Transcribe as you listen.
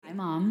Hi,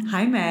 Mom.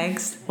 Hi,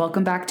 Megs.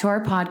 Welcome back to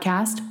our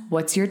podcast,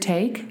 What's Your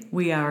Take?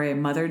 We are a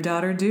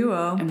mother-daughter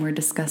duo. And we're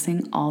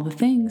discussing all the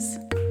things.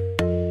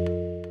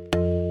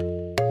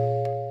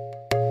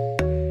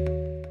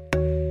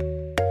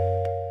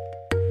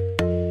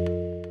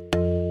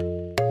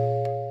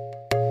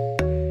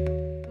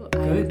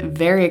 I'm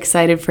very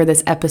excited for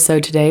this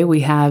episode today.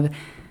 We have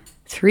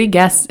 3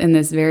 guests in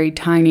this very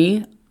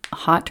tiny,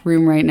 hot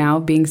room right now,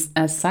 being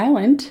as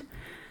silent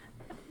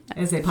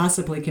as they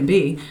possibly can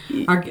be.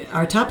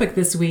 Our topic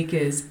this week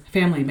is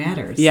Family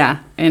Matters. Yeah,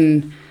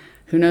 and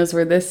who knows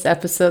where this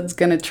episode's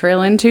going to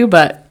trail into,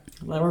 but...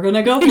 Well, we're going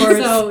to go for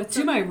it. So,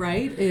 to my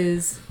right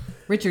is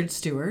Richard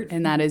Stewart.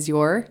 And that is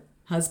your...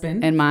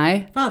 husband. And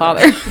my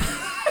father.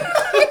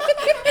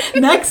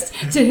 Next,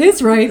 to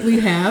his right, we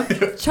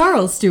have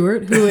Charles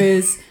Stewart, who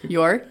is...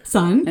 your...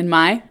 son. And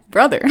my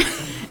brother.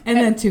 And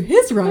then to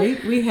his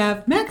right, we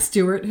have Max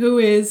Stewart, who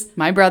is...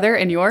 my brother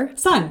and your...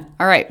 son.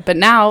 All right, but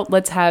now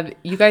let's have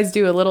you guys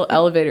do a little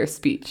elevator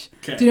speech.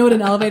 Okay. Do you know what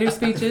an elevator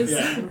speech is?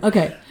 Yeah.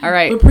 Okay. All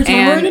right. We'll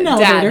pretend we're in an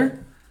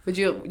elevator. Dad,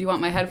 you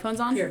want my headphones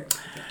on? Here.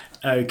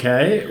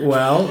 Okay,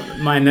 well,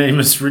 my name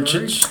is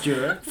Richard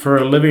Stewart. For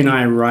a living,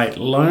 I write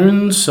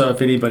loans, so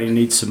if anybody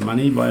needs some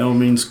money, by all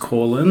means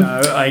call in.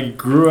 I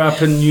grew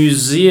up in New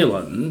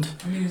Zealand.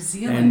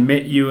 And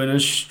met you in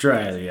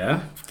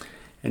Australia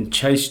and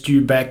chased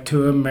you back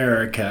to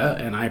America,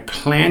 and I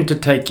planned to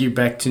take you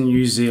back to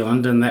New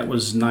Zealand, and that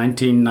was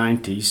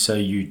 1990, so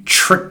you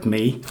tricked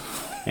me,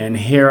 and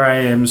here I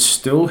am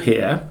still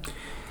here.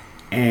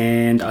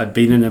 And I've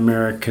been in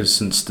America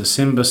since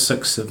December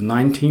 6th of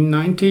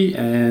 1990,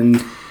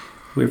 and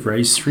we've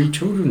raised 3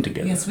 children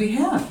together. Yes, we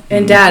have.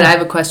 And Dad, I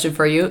have a question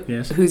for you.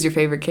 Yes. Who's your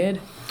favorite kid?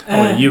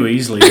 You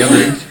easily.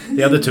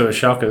 The other 2 are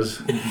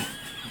shockers.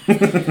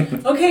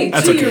 Okay,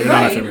 That's to okay, your you're not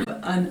my right, favorite.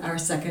 on our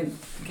second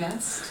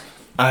guest.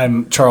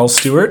 I'm Charles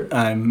Stewart.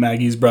 I'm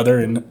Maggie's brother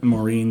and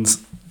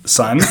Maureen's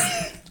son.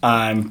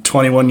 I'm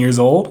 21 years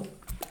old.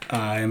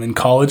 I'm in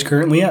college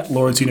currently at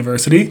Lawrence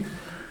University.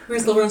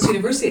 Where's Lawrence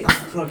University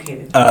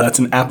located? That's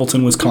in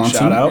Appleton, Wisconsin.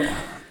 Shout out.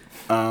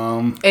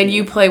 And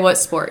you play what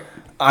sport?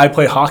 I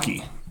play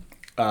hockey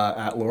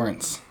at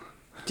Lawrence.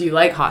 Do you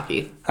like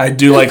hockey? I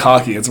do like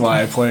hockey. It's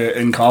why I play it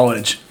in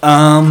college.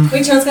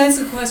 Wait, Charles, can I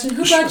ask a question?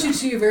 Who brought you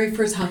to your very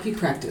first hockey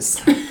practice?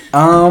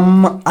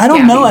 I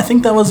don't know. I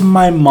think that was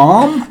my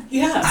mom.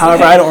 Yeah.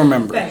 However, okay. I don't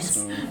remember. Thanks.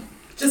 So.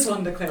 Just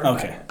wanted to clarify.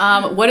 Okay.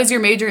 What is your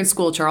major in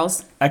school,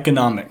 Charles?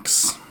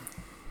 Economics.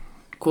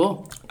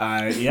 Cool.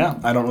 I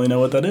don't really know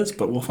what that is,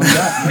 but we'll find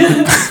out.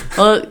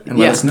 Well, And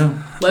let us know.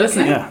 Let us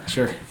know. Yeah,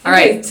 sure. All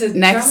right, Okay, to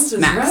next, Charles's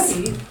Max.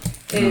 right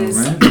is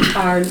All right.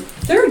 our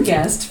third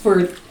guest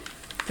for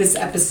this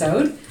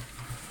episode.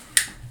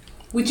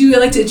 Would you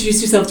like to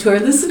introduce yourself to our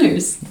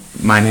listeners?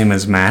 My name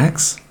is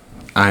Max.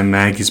 I'm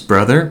Maggie's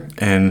brother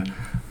and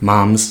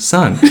Mom's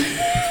son. I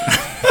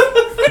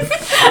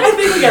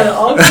think we got it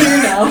all clear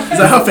now. Is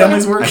that how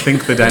families work? I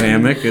think the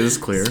dynamic is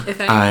clear. If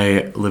any-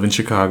 I live in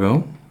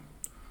Chicago,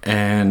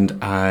 and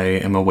I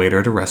am a waiter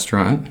at a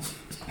restaurant.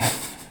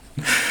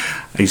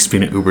 I used to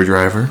be an Uber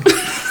driver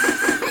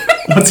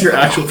What's your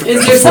actual profession?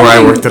 Is there before I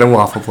something? worked at a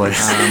waffle place.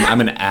 I'm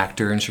an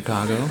actor in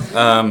Chicago.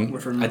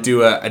 I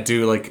do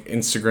like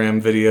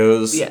Instagram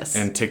videos Yes.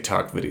 and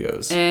TikTok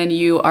videos. And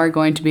you are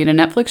going to be in a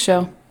Netflix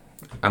show.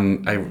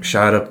 I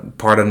shot a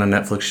part on a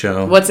Netflix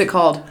show. What's it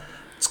called?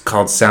 It's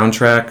called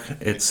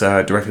Soundtrack. It's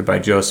directed by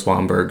Joe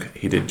Swanberg.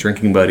 He did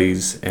Drinking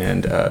Buddies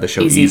and the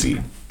show Easy.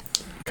 Easy.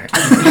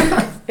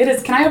 It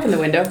is. Can I open the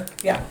window?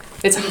 Yeah.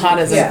 It's hot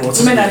as Yeah. a...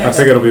 We might not I have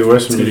think it'll be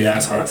worse when Pretty you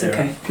ass hot. It's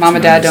okay. Mom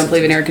and Dad don't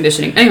believe in air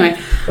conditioning. Anyway.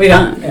 We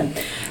don't. Yeah.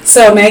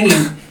 So Maggie,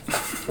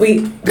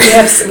 we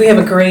have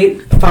a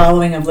great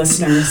following of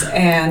listeners,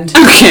 and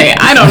Okay,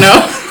 I don't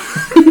know.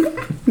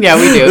 Yeah,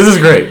 we do. This is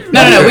great.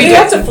 No, we you do.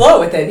 have to flow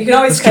with it. You can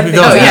always cut keep it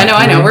things going. Oh, yeah, out. no,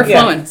 I know. We're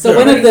flowing. So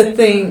one of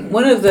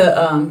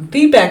the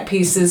feedback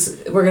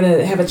pieces we're going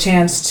to have a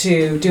chance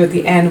to do at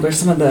the end were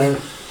some of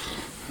the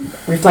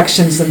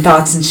reflections and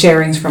thoughts and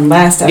sharings from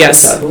last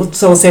Yes. episode.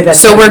 So we'll save that.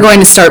 So we're going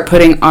to start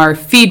putting our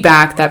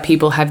feedback that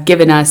people have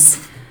given us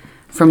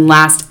from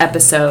last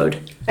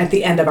episode. at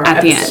the end of our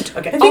At the episode.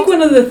 end. Okay. I think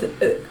one of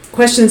the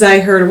questions I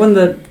heard, one of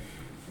the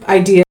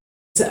ideas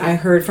I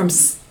heard from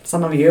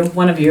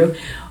one of you,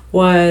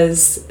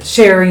 was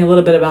sharing a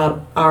little bit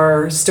about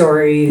our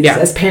stories Yeah.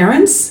 as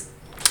parents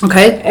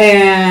Okay.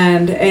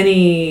 and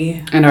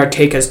And our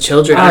take as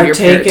children. our on your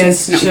take parenting.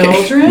 as No, I'm kidding.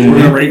 children. We're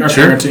going to rate our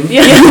parenting.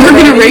 Yeah, we're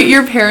going to rate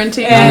your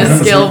parenting on a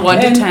scale of 1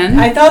 to And 10.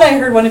 I thought I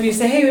heard one of you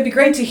say, hey, it would be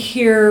great to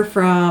hear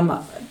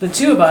from the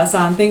two of us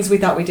on things we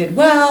thought we did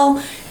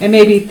well and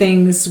maybe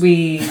things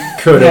we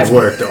could have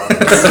worked on.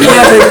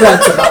 have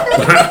regrets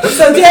about.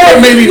 So,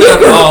 Dad, Maybe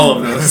not all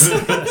of those.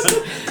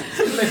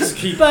 Let's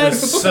keep But-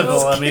 this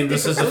civil. I mean,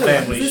 this is a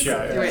family show.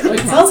 it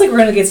sounds like we're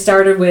going to get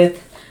started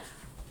with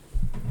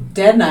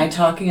Dad and I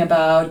talking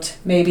about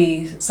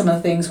maybe some of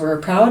the things we're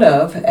proud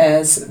of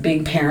as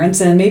being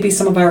parents and maybe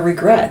some of our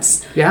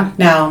regrets. Yeah.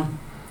 Now,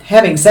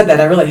 having said that,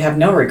 I really have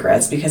no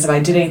regrets because if I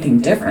did anything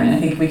different, I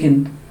think we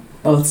can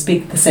both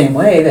speak the same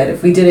way, that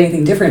if we did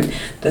anything different,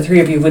 the three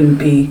of you wouldn't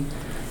be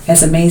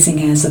as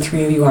amazing as the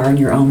three of you are in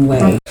your own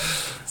way.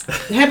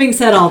 Having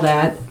said all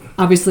that,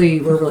 obviously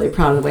we're really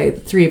proud of the way the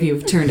three of you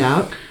have turned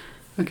out.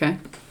 Okay.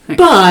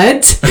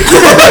 But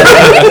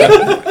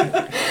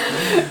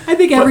I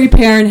think every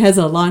parent has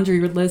a laundry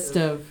list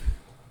of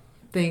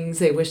things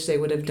they wish they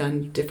would have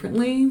done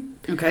differently.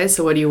 Okay,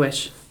 so what do you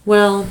wish?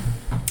 Well,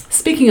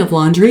 speaking of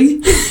laundry,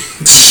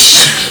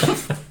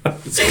 That's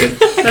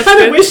I kind of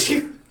good. wish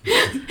you.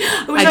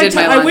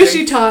 I wish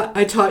laundry.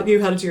 I taught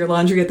you how to do your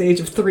laundry at the age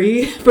of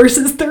 3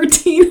 versus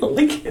 13.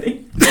 Only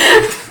kidding.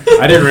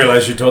 I didn't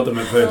realize you taught them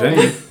at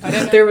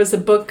 13. There was a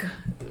book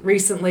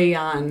recently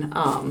on,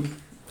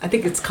 I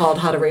think it's called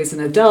How to Raise an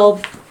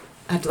Adult.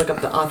 I have to look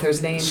up the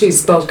author's name. She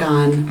spoke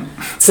on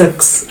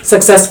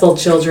successful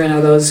children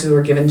are those who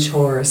were given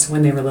chores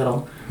when they were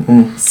little.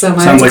 So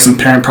Sounds like some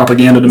parent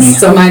propaganda to me.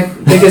 So my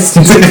biggest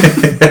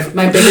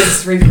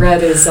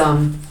regret is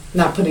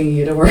not putting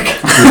you to work.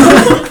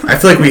 I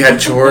feel like we had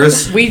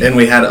chores We- and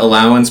we had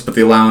allowance, but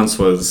the allowance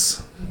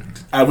was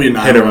We did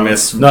not hit have or one.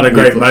 miss. Not a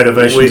great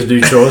motivation to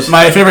do chores.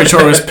 My favorite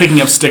chore was picking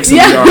up sticks in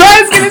the Yeah, yard.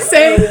 I was gonna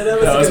say.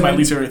 That was my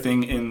least favorite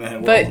thing in the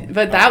world.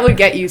 But that would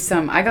get you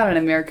some. I got an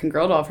American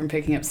Girl doll from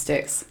picking up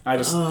sticks. I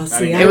just Oh, I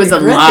see, didn't- I It was a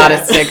regret lot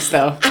that. of sticks,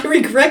 though. I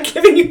regret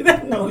giving you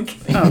that. No, I'm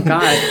kidding. Oh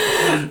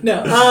God.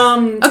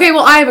 No. Okay,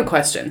 well, I have a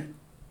question.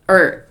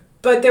 Or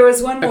But there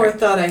was one more Okay.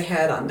 thought I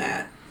had on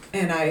that,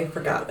 and I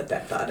forgot what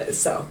that thought is.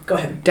 So go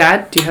ahead.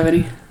 Dad, do you have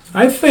any?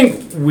 I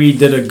think we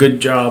did a good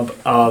job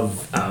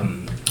of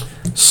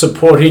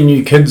supporting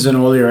you kids in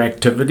all your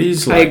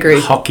activities, I like agree.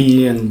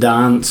 hockey and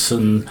dance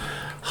and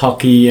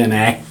hockey and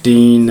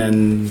acting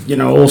and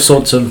all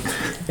sorts of.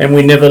 And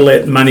we never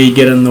let money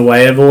get in the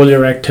way of all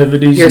your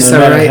activities, You're no so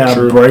matter right. how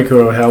True. broke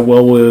or how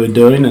well we were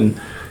doing. And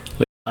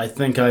I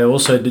think I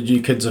also did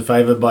you kids a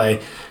favor by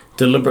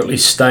deliberately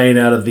staying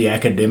out of the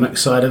academic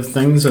side of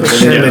things and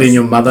Yes. letting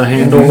your mother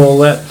handle all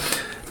that.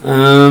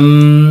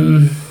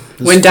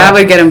 When Dad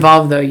would get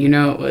involved, though,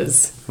 it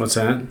was What's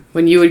that?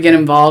 when you would get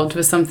involved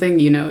with something,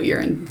 you're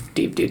in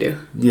deep doo doo.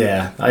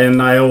 Yeah,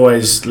 I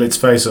always, let's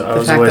face it, I The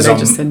was fact always that I on.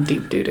 just said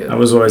deep doo I doo.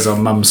 was always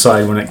on Mum's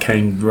side when it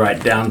came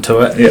right down to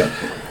it. Yeah.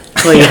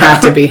 Well, you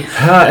have to be.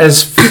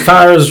 As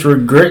far as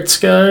regrets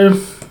go,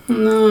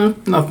 no,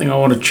 nothing I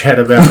want to chat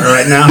about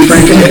right now,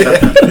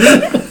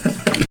 frankly.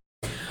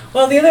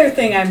 Well, the other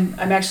thing I'm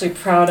actually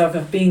proud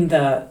of being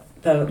the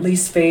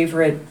least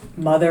favorite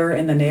mother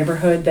in the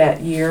neighborhood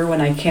that year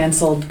when I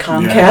canceled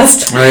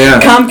Comcast. Oh yeah.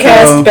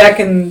 Comcast Oh. back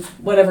in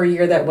whatever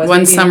year that was. One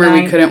maybe summer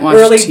we 9 couldn't watch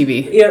early,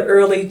 TV. Yeah,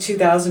 early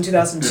 2000,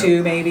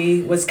 2002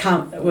 maybe was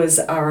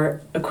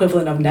our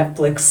equivalent of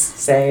Netflix,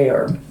 say,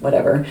 or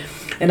whatever.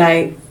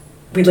 And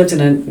we lived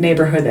in a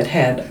neighborhood that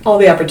had all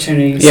the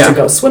opportunities Yeah. to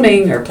go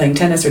swimming or playing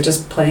tennis or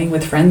just playing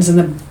with friends in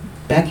the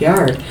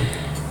backyard.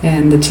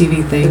 And the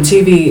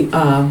TV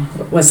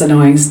was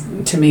annoying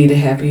to me to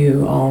have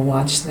you all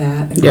watch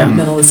that in Yeah. the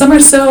middle of the summer.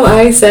 So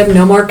I said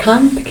no more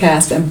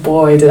Comcast, and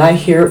boy, did I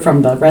hear it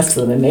from the rest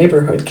of the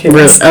neighborhood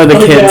kids. Oh, the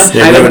kids.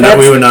 Yeah.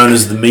 we were known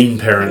as the mean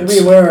parents.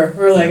 We were.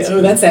 We're like,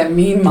 oh, that's that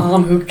mean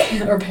mom who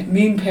can't, or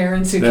mean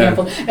parents who Yeah.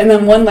 can't. And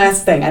then one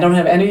last thing, I don't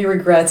have any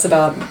regrets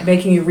about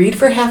making you read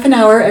for half an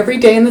hour every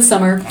day in the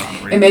summer,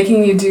 and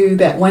making you do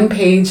that one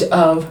page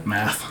of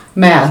math.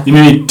 math. You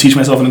made me teach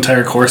myself an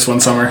entire course one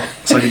summer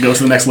so I could go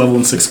to the next level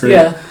in 6th grade.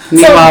 Yeah.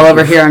 Meanwhile,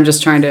 over here, I'm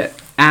just trying to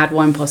add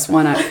 1 +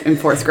 1 in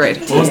 4th grade.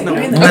 Okay,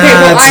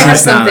 well,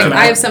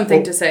 I have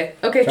something to say.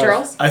 Okay,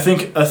 Charles. I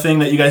think a thing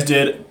that you guys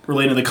did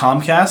related to the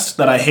Comcast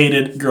that I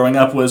hated growing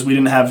up was we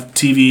didn't have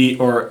TV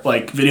or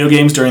like video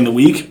games during the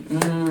week.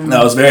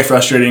 That was very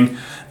frustrating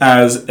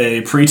as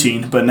a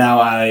preteen, but now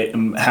I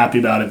am happy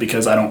about it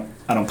because I don't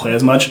play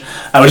as much.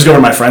 I would just go to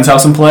my friend's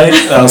house and play.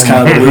 That was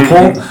kind of the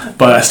loophole,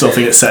 but I still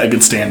think it set a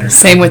good standard.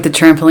 Same with the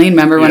trampoline.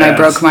 Remember when I Yes.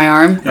 broke my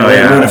arm? Oh,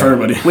 yeah. Ruined it for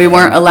everybody. We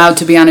weren't allowed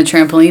to be on a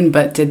trampoline,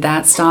 but did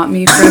that stop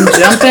me from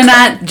jumping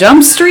at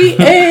Jump Street?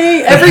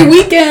 Hey, every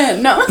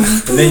weekend. No.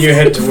 And then you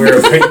had to wear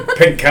a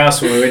pink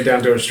cast when we went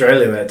down to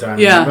Australia that time.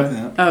 Yeah.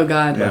 Remember? Oh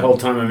God. The whole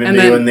time I remember And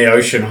then- you in the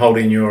ocean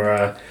holding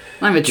your.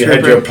 I'm a You had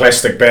your trooper.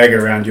 plastic bag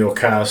around your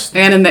cast.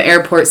 And in the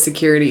airport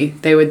security,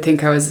 they would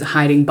think I was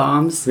hiding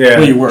bombs. Yeah.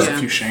 Well, you were Yeah. a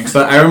few shanks.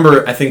 But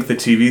I think the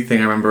TV thing,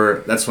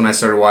 that's when I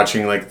started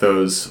watching like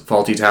those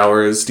Faulty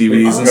Towers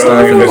DVDs and Oh,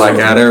 stuff yeah. and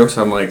Blackadder,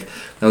 so I'm like,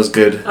 that was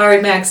good. All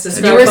right, Max, You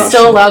describe were it.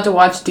 still allowed to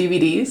watch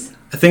DVDs?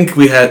 I think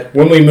we had,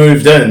 When we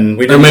moved in,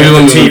 we Or didn't maybe have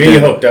when the we moved TV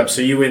in. hooked up,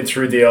 so you went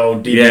through the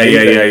old DVD Yeah,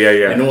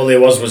 thing, yeah. and all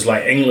there was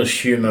like English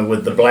humour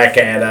with the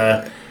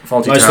Blackadder.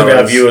 Faulty Most Towers. of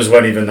our viewers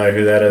won't even know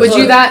who that is. Would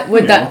you that?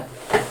 Would that?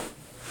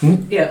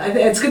 Yeah,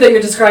 it's good that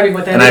you're describing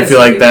what that And is. I feel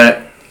like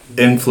that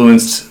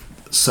influenced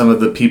some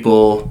of the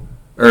people,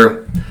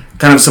 or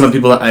kind of some of the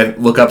people that I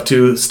look up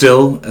to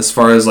still, as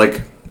far as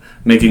like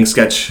making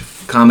sketch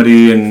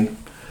comedy and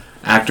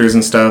actors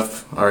and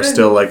stuff, are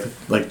still like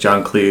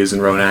John Cleese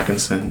and Rowan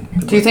Atkinson.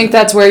 Do you think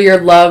that's where your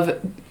love,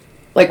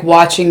 like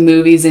watching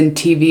movies and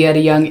TV at a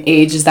young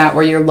age, is that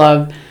where your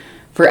love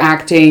for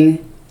acting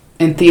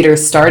and theater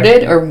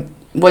started, or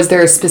was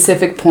there a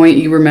specific point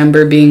you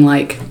remember being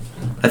like,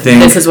 I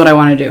think this is what I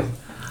want to do?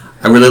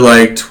 I really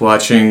liked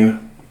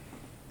watching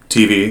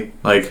TV.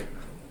 Like,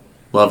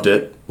 loved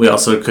it. We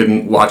also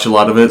couldn't watch a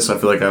lot of it, so I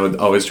feel like I would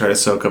always try to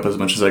soak up as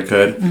much as I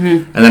could. Mm-hmm.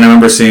 And then I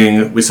remember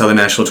we saw the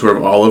national tour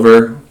of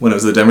Oliver when it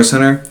was at the Denver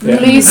Center.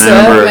 Lisa, And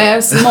I remember- may I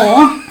have some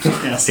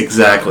more? Yes.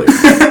 Exactly.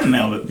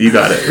 Nailed it. You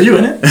got it. Were you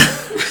in it?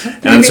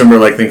 And I just remember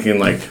like thinking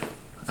like,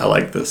 I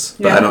like this,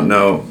 but Yeah. I don't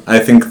know. I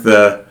think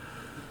I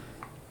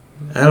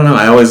don't know.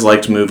 I always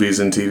liked movies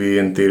and TV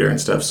and theater and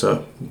stuff.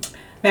 So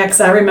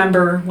Max, I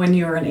remember when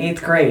you were in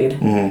 8th grade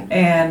mhm.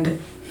 and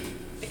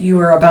you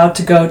were about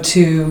to go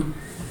to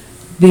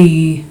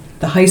the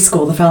high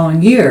school the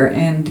following year,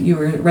 and you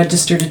were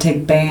registered to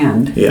take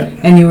band. Yeah.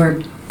 And you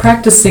were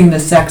practicing the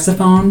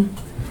saxophone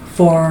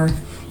for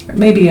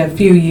maybe a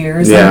few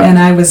years. Yeah. And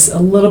I was a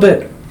little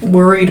bit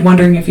worried,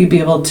 wondering if you'd be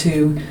able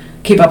to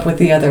keep up with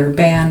the other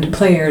band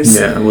players.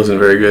 Yeah, it wasn't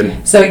very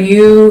good. So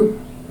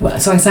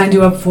I signed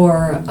you up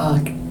for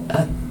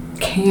a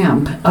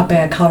camp up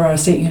at Colorado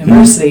State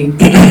University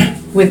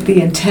with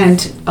the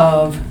intent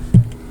of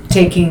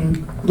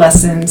taking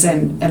lessons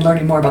and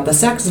learning more about the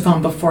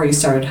saxophone before you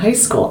started high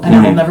school. And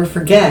I'll never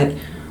forget,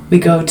 we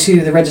go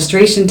to the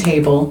registration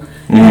table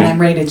and I'm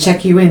ready to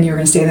check you in. You were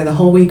going to stay there the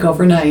whole week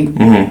overnight.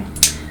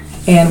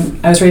 Mm-hmm.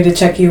 And I was ready to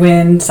check you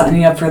in,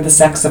 signing up for the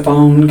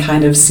saxophone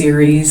kind of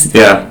series.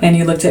 Yeah. And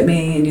you looked at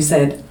me and you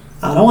said,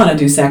 I don't want to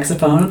do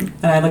saxophone.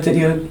 And I looked at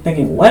you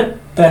thinking, what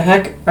the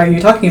heck are you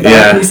talking about?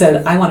 Yeah. And you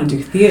said, I want to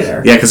do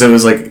theater. Yeah, because it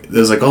was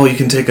like, oh, you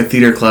can take a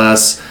theater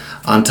class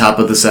on top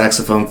of the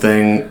saxophone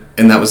thing,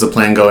 and that was the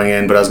plan going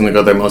in. But I was going to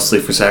go there mostly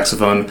for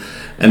saxophone,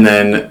 and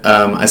then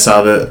I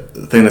saw the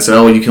thing that said,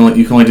 oh, you can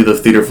only do the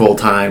theater full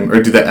time,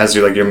 or do that as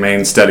your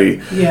main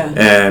study. Yeah.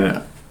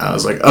 And I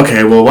was like,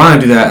 okay, well, why don't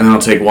I do that, and then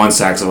I'll take one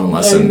saxophone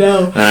lesson. I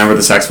know. And I remember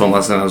the saxophone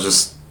lesson. I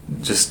was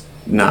just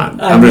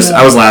not. I I was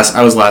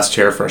know. last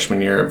chair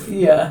freshman year of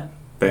Yeah.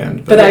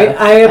 band. But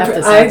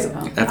After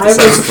saxophone. after I was-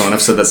 saxophone,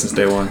 I've said that since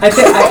day one.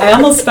 I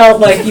almost felt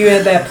like you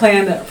had that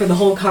plan for the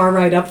whole car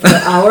ride up for an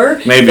hour.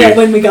 Maybe. That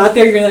when we got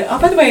there, you're like, oh,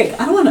 by the way,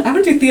 I want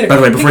to do theater. By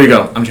the way, before you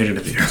go, I'm changing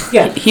to theater.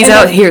 Yeah. He's And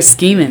out then- here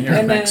scheming.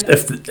 And then,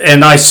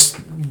 And I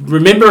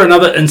remember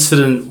another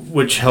incident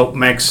which helped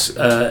Max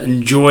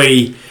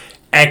enjoy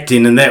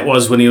acting, and that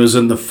was when he was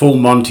in the Full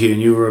Monty,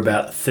 and you were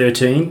about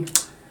 13,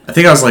 I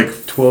think I was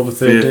like 12 or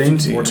 13.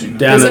 14.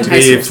 Down He at was in high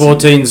the school.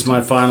 14's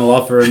my final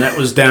offer, and that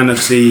was down at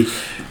the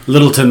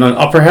Littleton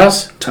Opera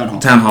House. Town hall.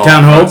 Town Hall.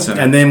 Town Hall, Center.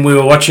 and then we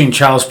were watching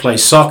Charles play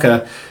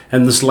soccer,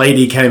 and this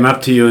lady came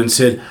up to you and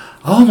said,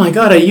 "Oh my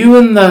God, are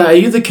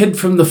you the kid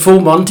from the Full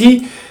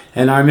Monty?"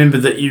 And I remember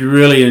that you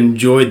really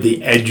enjoyed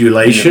the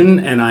adulation,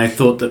 and I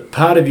thought that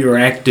part of your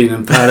acting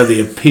and part of the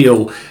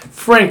appeal,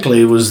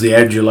 frankly, was the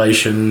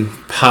adulation.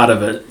 Part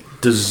of it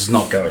does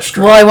not go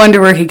astray. Well, I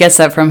wonder where he gets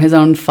that from. His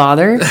own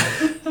father.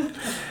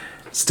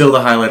 Still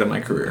the highlight of my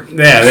career.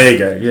 Yeah, there you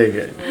go. There you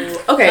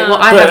go. Okay. Well,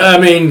 I But have.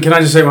 I mean, can I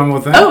just say one more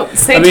thing? Oh,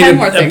 say I mean, 10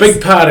 more a things.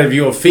 big part of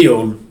your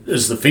field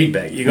is the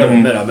feedback. You got to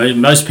admit. I mean,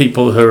 most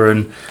people who are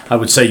in, I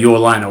would say, your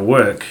line of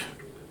work,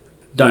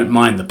 don't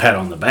mind the pat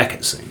on the back.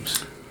 It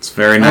seems It's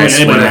very nice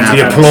anybody when it wants the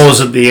happens.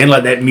 applause at the end,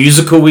 like that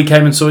musical we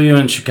came and saw you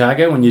in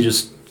Chicago when you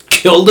just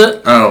killed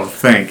it. Oh,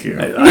 thank you.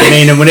 I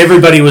mean, and when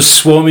everybody was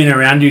swarming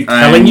around you,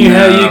 telling you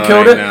how you know,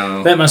 killed I it,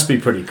 know. that must be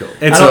pretty cool.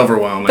 It's I don't-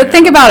 overwhelming. But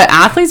think about it.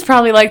 Athletes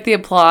probably like the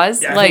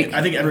applause. Yeah, like,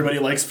 I think everybody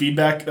likes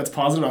feedback that's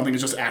positive. I don't think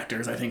it's just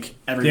actors. I think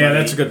everybody. Yeah,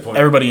 that's a good point.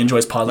 Everybody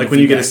enjoys positive. like when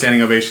you get a feedback.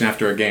 standing ovation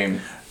after a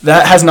game.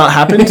 That has not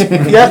happened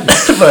yet,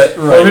 but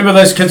Well, remember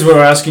those kids were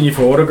asking you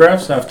for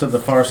autographs after the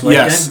Forest Lake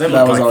Yes, game?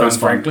 that was looked always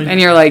fun. frankly.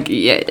 and you're like,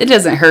 yeah, it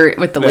doesn't hurt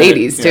with the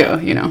ladies yeah.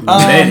 too. You know.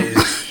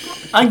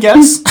 I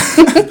guess.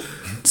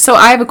 So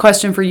I have a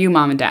question for you,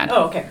 Mom and Dad.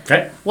 oh, okay.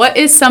 Okay. What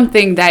is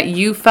something that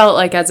you felt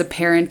like as a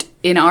parent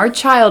in our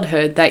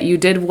childhood that you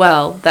did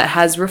well that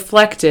has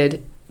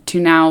reflected to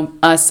now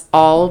us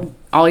all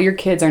your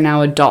kids are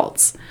now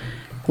adults?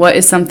 What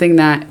is something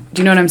that,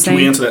 do you know what I'm Can saying?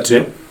 we answer that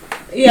too?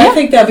 Yeah, I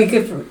think that'd be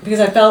good because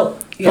I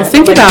felt. Yeah, Well,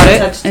 think like about I it.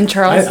 touched- And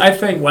Charles, I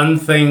think one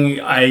thing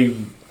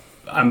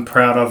I'm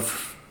proud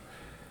of,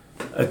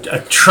 a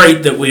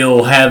trait that we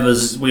all have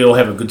is we all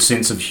have a good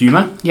sense of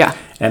humour. yeah.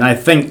 And I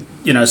think,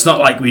 it's not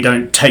like we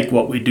don't take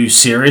what we do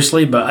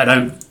seriously, but I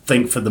don't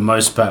think for the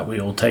most part we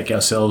all take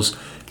ourselves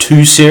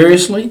too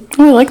seriously.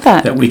 Oh, I like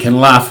that. That we can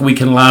laugh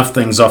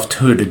things off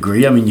to a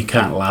degree. I mean, you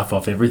can't laugh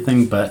off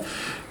everything, but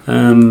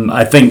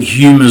I think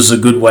humour's a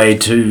good way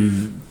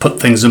to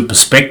put things in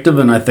perspective,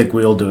 and I think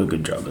we all do a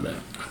good job of that.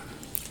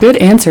 Good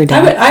answer,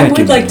 Dad. I Thank would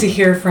you, like Mom. to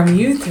hear from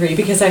you three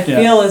because I Yeah.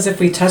 feel as if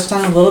we touched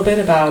on a little bit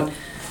about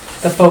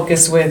the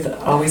focus with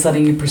always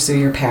letting you pursue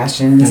your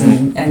passions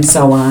and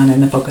so on,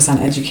 and the focus on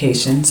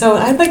education. So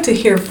I'd like to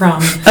hear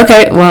from.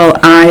 Okay, well,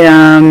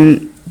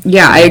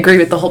 I agree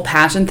with the whole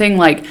passion thing.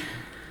 Like,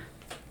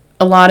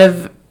 a lot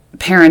of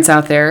parents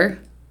out there,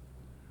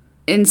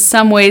 in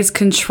some ways,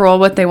 control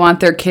what they want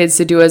their kids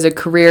to do as a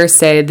career.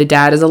 Say the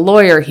dad is a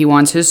lawyer, he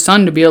wants his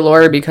son to be a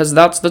lawyer because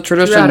that's the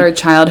tradition. Throughout our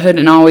childhood,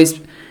 and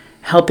always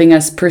helping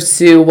us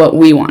pursue what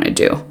we want to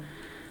do.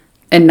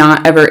 and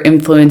not ever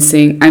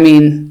influencing. I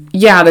mean,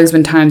 yeah, there's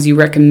been times you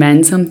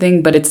recommend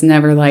something, but it's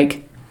never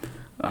like,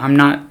 I'm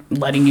not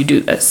letting you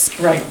do this.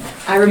 Right.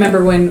 I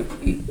remember when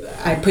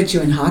I put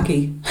you in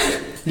hockey.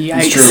 It's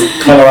Yikes.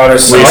 true. Colorado We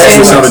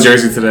State. saw the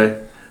jersey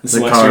today. It's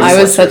The like- cars. I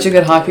was such a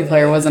good hockey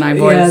player, wasn't I,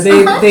 boys?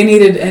 Yeah, they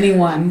needed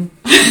anyone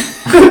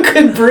who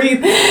could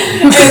breathe.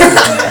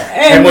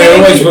 And we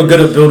always were good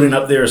at building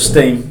up their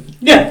esteem.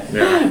 Yeah.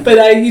 Yeah.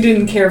 But you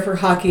didn't care for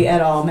hockey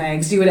at all,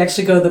 Mags. You would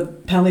actually go to the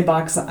penalty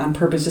box on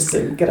purpose just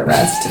to get a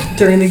rest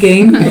during the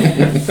game.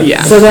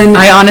 Yeah. So then,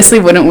 I honestly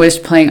wouldn't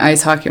wish playing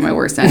ice hockey on my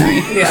worst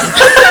enemy.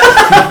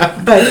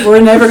 but we're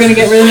never going to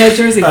get rid of that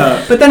jersey.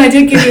 But then I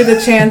did give you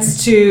the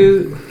chance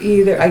to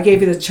I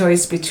gave you the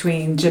choice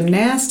between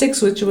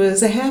gymnastics, which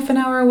was a half an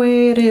hour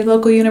away at a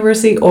local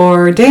university,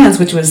 or dance,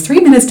 which was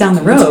 3 minutes down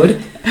the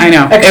road. I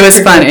know. It was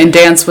fun. And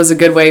dance was a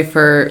good way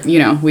for,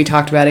 we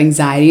talked about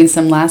anxiety in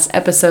some last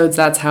episodes.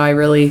 That's how I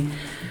really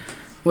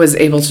was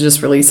able to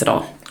just release it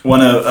all.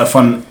 A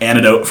fun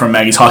anecdote from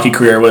Maggie's hockey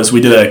career was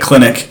we did a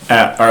clinic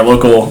at our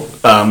local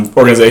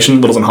organization,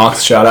 Littles and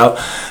Hawks, shout out,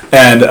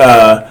 and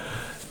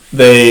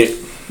they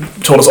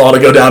told us all to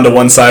go down to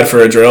one side for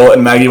a drill,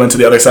 and Maggie went to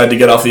the other side to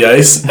get off the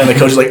ice, and the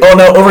coach was like, "Oh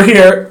no, over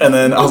here!" And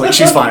then I was like,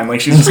 "She's fine,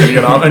 like she's just gonna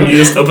get off," and you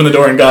just opened the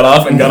door and got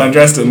off and got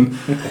undressed, and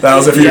that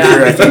was it for your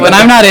career. I think. When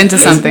I'm not into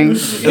something.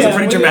 It's a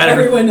pretty dramatic.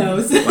 Everyone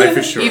knows. Life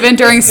is short. Even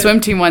during swim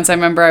team once, I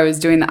remember I was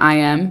doing the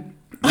IM,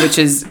 which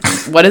is,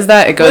 what is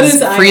that? It goes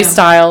is IM?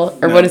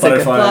 freestyle, or what is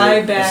it?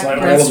 Fly back, It's like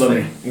all breast of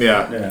them.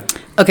 Yeah. Yeah.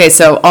 Okay,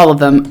 so all of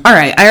them. All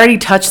right, I already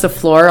touched the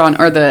floor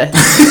or the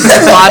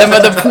bottom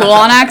of the pool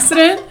on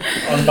accident.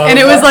 And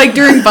it was like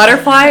during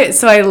butterfly,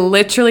 so I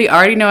literally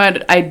already know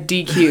I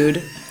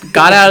DQ'd,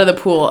 got out of the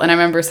pool, and I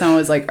remember someone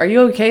was like, "Are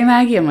you okay,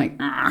 Maggie?" I'm like,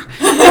 "Ah,"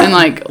 and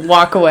like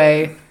walk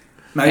away.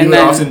 Maggie And would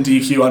then- often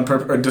DQ on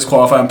purpose or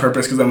disqualify on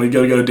purpose because then we'd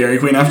go to Dairy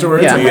Queen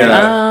afterwards. Yeah. And we'd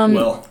Yeah.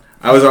 well,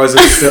 I was always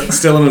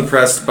still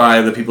impressed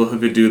by the people who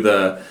could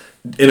do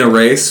in a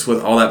race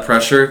with all that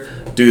pressure,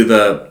 do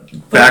the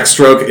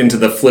backstroke into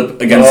the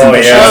flip against the Oh,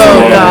 bushes. yeah.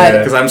 Oh, God.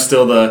 Because I'm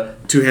still the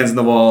 2 hands in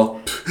the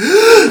wall,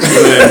 and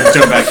then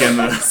jump back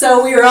in.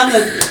 So we were on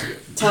the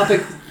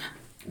topic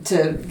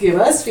to give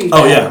us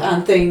feedback Oh, yeah.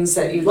 on things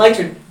that you liked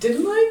or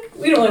didn't like.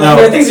 We don't want to No.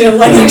 hear things you didn't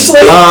like,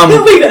 actually.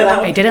 Leave that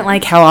out. I didn't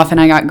like how often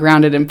I got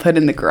grounded and put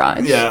in the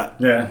garage. yeah.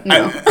 Yeah.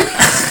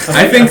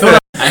 I think that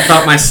I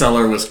thought my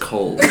cellar was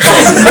cold.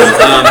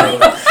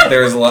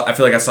 There was a lot. I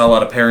feel like I saw a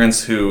lot of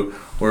parents who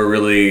were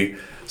really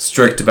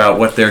strict about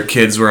what their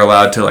kids were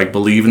allowed to like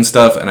believe and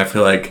stuff, and I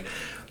feel like,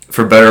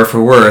 for better or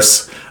for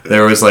worse,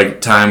 there was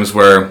like times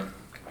where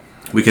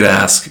we could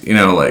ask,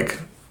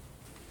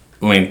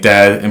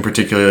 Dad in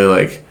particular,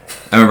 like,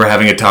 I remember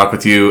having a talk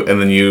with you,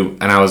 and then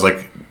I was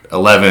like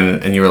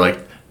 11, and you were like,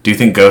 "Do you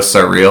think ghosts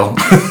are real?"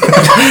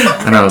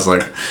 And I was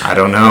like, "I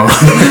don't know."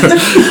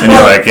 And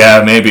you're like,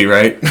 "Yeah, maybe,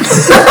 right?"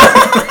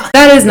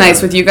 That is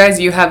nice with you guys.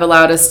 You have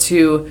allowed us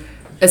to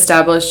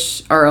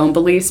establish our own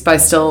beliefs by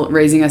still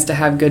raising us to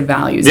have good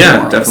values. and Yeah,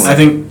 morals. definitely. I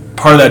think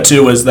part of that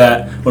too was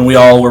that when we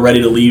all were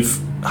ready to leave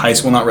high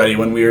school, not ready,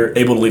 when we were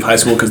able to leave high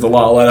school because the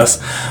law let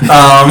us,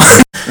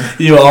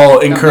 you all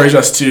encourage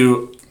us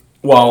to,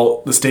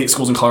 while the state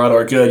schools in Colorado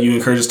are good, you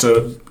encourage us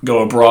to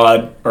go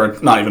abroad, or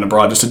not even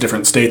abroad, just to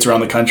different states around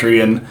the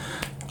country. And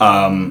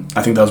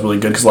I think that was really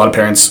good because a lot of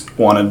parents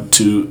wanted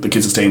the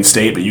kids to stay in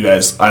state, but you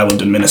guys, I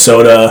lived in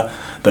Minnesota,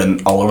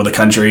 then all over the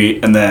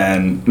country, and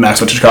then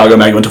Max went to Chicago,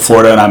 Maggie went to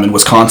Florida, and I'm in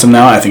Wisconsin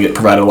now. I think it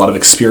provided a lot of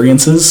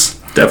experiences.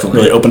 Definitely.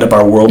 Really opened up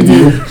our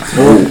worldview.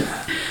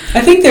 I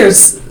think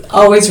there's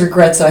always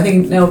regrets, so I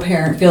think no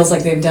parent feels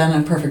like they've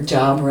done a perfect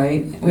job,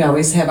 right? We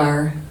always have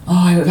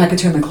if I could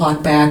turn the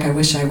clock back, I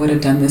wish I would have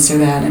done this or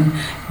that. And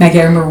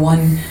Maggie, I remember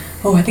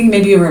I think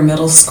maybe you were in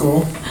middle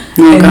school,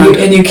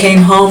 and you came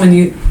home and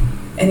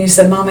you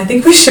said, "Mom, I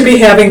think we should be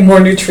having more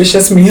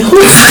nutritious meals."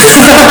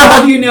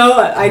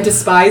 I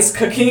despise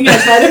cooking. I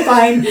try to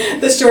find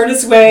the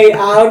shortest way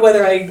out,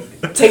 whether I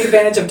take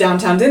advantage of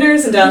downtown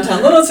dinners in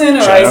downtown Littleton,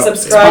 or I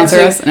subscribe Sponsor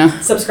us? No.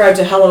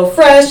 to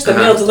HelloFresh, the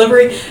meal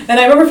delivery. And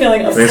I remember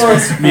feeling, of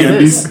course,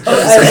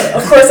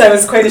 I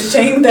was quite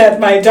ashamed that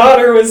my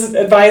daughter was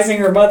advising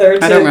her mother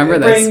to I don't remember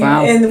this. bring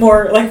Wow. in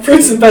more like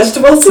fruits and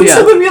vegetables into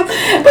Yeah. the meal.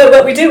 But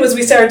what we did was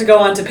we started to go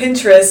onto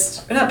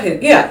Pinterest,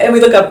 and we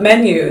look up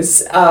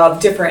menus of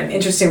different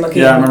interesting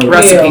looking Yeah, I remember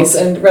meals recipes.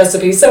 and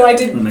recipes. So I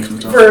did That makes me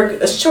tough. for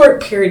a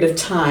short period of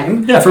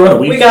time. Yeah, for about a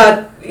week. We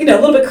got a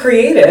little bit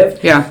creative.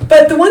 Yeah.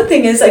 But the one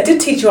thing is, I did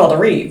teach you all to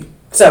read.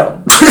 So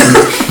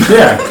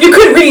Yeah. you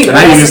could read a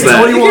I recipe. use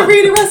that. You could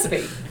read a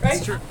recipe,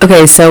 right?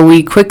 Okay, so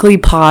we quickly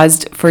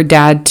paused for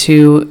Dad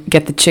to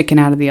get the chicken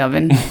out of the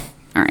oven.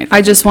 All right.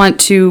 I just want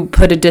to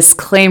put a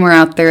disclaimer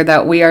out there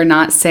that we are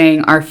not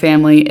saying our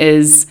family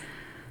is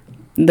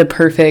the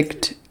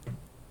perfect.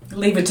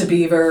 Leave it to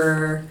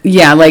Beaver.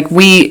 Yeah, like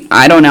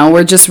I don't know.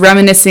 We're just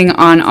reminiscing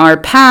on our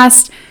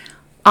past.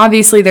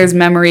 obviously there's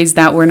memories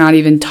that we're not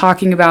even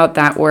talking about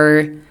that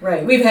were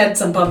Right. We've had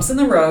some bumps in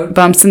the road.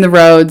 bumps in the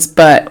roads,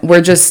 but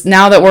we're just,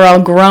 now that we're all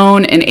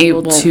grown and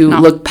able to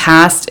look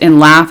past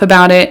and laugh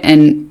about it.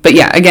 But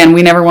yeah, again,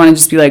 we never want to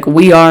just be like,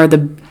 we are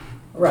the,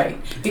 Right.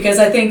 Because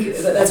I think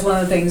that's one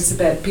of the things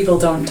that people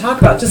don't talk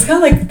about. Just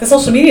kind of like the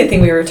social media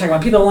thing we were talking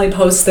about. People only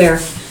post their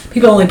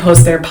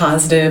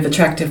positive,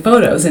 attractive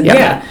photos. And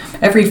yeah,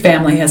 every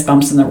family has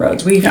bumps in the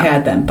roads. We've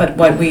had them. But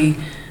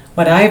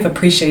what I've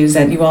appreciated is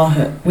that you all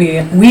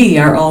we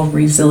are all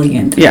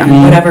resilient. Yeah.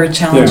 And whatever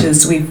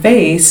challenges we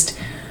faced,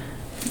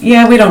 we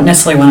don't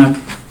necessarily want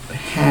to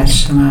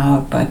hash them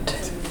out, but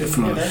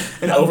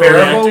An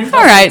overreacting.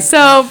 all right.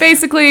 So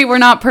basically we're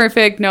not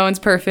perfect. No one's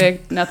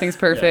perfect. Nothing's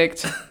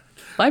perfect.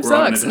 Life We're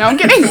on sucks. it. No, I'm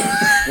kidding.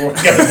 We're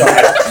gonna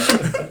die.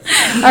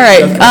 All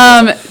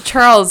right.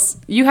 Charles,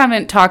 you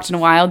haven't talked in a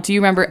while. Do you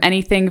remember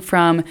anything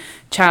from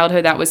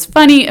childhood that was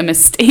funny, a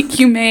mistake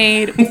you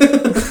made?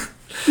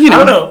 I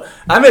don't know.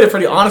 I made a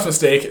pretty honest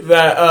mistake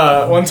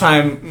that one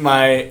time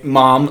my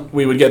mom,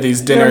 we would get these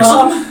dinners. Your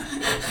mom?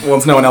 Well,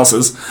 it's no one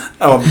else's.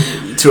 Oh,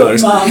 two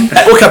others. Mom.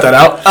 We'll cut that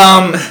out.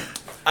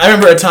 I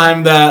remember a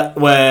time that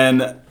when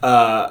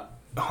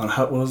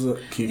what was it?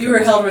 you were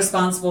held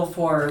responsible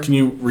for. Can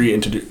you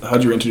reintroduce?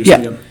 How'd you reintroduce Yeah.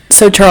 it again?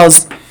 So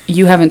Charles,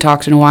 you haven't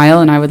talked in a while,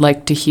 and I would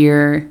like to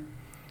hear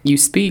you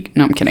speak.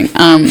 No, I'm kidding.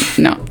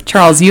 No,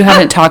 Charles, you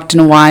haven't talked in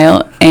a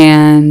while,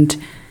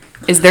 and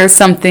is there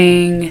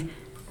something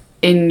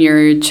in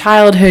your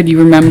childhood you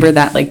remember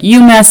that like you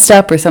messed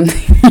up or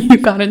something you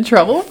got in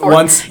trouble for?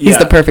 Once, He's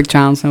the perfect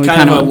child, so we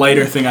kind of a of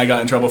lighter thing I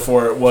got in trouble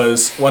for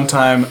was one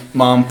time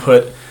Mom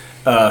put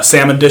a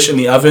salmon dish in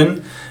the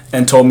oven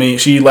and told me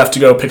she left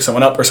to go pick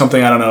someone up or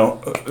something. I don't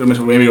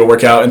know, maybe go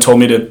work out, and told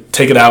me to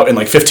take it out in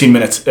like 15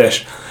 minutes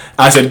ish.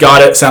 I said,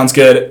 got it, sounds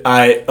good.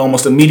 I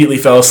almost immediately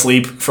fell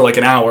asleep for like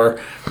an hour.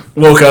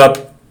 Woke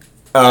up.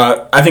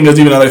 I think it was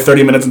even another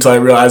 30 minutes until I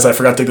realized I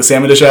forgot to take the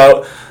salmon dish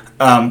out.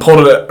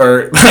 Pulled it,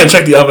 or I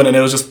checked the oven and it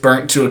was just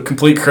burnt to a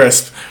complete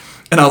crisp.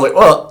 And I was like,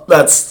 well,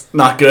 that's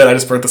not good. I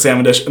just burnt the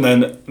salmon dish. And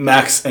then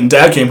Max and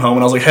Dad came home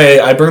and I was like,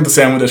 hey, I burnt the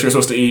salmon dish you're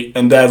supposed to eat.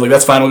 And Dad's like,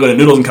 that's fine, we'll go to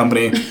Noodles and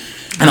Company.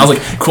 And I was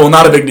like, cool,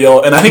 not a big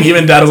deal. And I think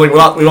even Dad was like,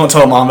 we won't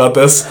tell Mom about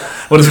this.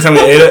 We'll just pretend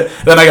we ate it.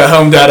 Then I got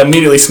home, Dad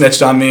immediately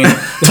snitched on me.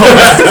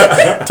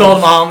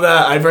 Told Mom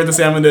that I burnt the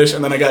salmon dish,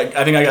 and then I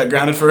think I got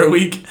grounded for a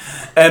week.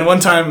 And one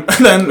time,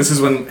 then This is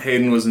when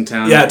Hayden was in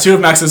town. yeah, two of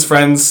Max's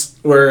friends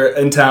were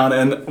in town,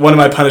 and one of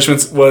my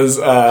punishments was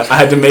I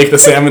had to make the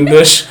salmon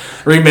dish,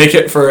 remake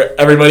it for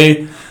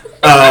everybody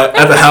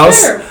at the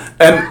house.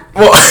 And,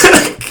 well,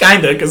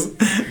 kind of, because,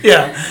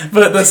 yeah.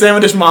 But the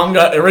salmon dish Mom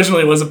got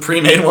originally was a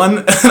pre-made one,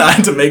 and I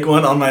had to make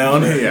one on my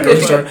own. Yeah.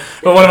 Grocery store.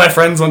 But one of my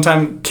friends one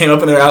time came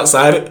up and they were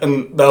outside,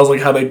 and that was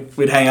like how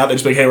we'd hang out. They'd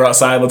just be like, hey, we're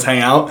outside, let's hang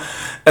out.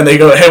 And they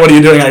go, hey, what are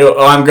you doing? I go,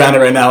 oh, I'm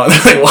grounded right now. And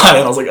they're like, why?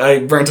 And I was like,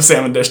 I burnt a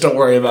salmon dish, don't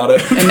worry about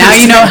it. And now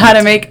you know how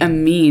to make a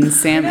mean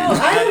salmon. No,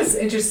 I was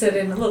interested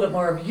in a little bit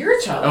more of your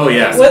childhood. Oh,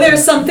 yeah. Were there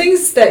some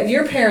things that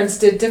your parents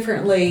did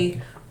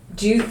differently,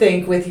 do you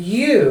think, with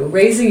you,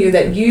 raising you,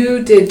 that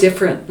you did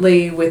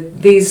differently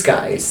with these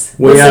guys?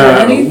 Was there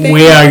anything?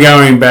 We are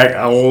going back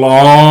a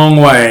long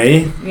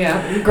way.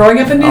 Yeah, growing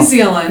up in New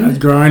Zealand.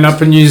 Growing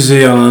up in New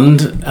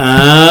Zealand,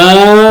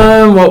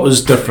 what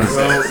was different?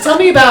 Tell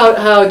me about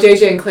how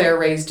JJ and Claire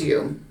raised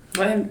you.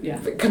 Yeah.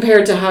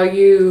 Compared to how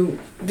you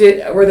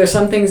did, were there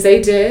some things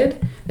they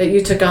did that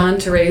you took on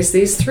to raise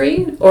these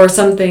three? Or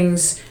some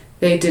things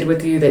they did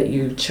with you that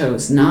you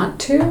chose not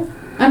to?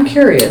 I'm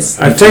curious.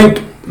 I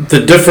think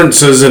the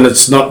difference is, and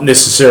it's not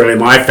necessarily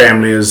my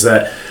family, is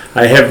that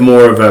I have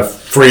more of a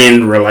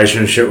friend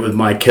relationship with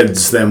my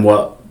kids than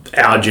what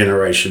our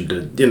generation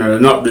did. You know,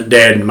 not that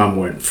Dad and Mum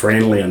weren't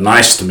friendly and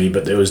nice to me,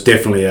 but there was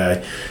definitely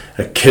a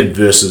kid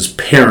versus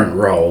parent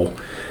role.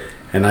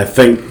 And I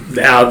think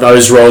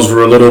those roles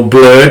were a little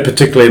blurred,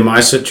 particularly in my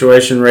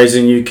situation,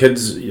 raising you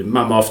kids.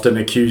 Mum often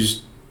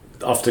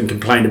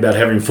complained about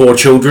having 4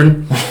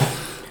 children.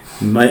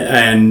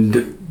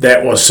 And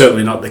that was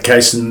certainly not the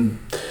case. And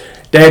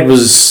Dad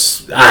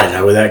was, I don't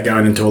know, without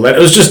going into all that,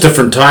 it was just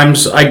different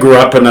times. I grew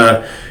up in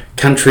a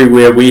country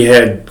where we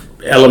had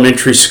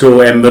elementary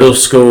school and middle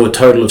school, a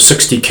total of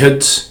 60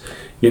 kids.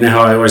 You know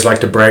how I always like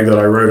to brag that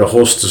I rode a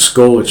horse to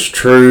school? It's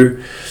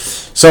true.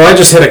 So I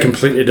just had a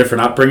completely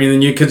different upbringing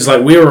than you kids.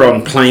 Like, we were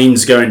on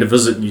planes going to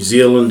visit New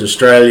Zealand,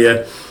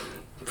 Australia.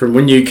 From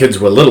when you kids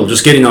were little,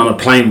 just getting on a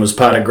plane was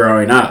part of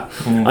growing up.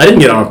 I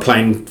didn't get on a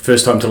plane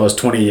first time till I was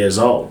 20 years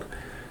old.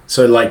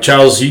 So, like,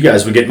 Charles, you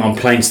guys were getting on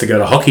planes to go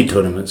to hockey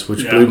tournaments,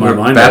 which blew my We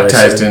were mind.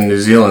 baptized in New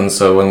Zealand,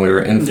 so when we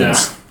were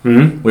infants,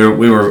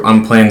 we were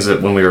on planes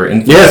when we were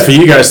infants. Yeah, for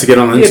you guys to get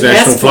on an Yeah,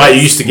 international flight,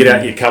 you passports. used to get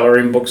out your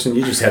colouring books and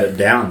you just had it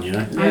down, you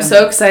know. I'm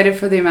so excited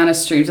for the amount of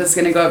streams that's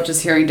going to go up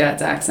just hearing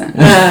Dad's accent.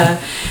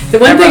 The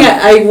one thing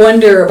I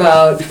wonder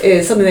about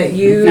is something that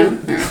you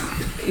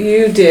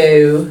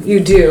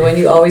do, and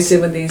you always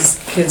did with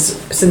these kids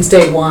since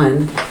day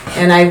one.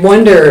 And I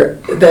wonder,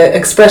 the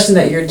expression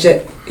that your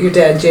dad,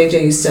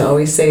 JJ, used to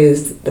always say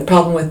is the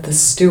problem with the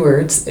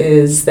stewards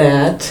is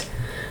that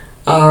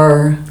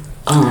our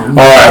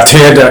Our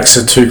tear ducts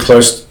are too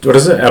close. What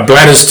is it? Our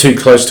bladder's too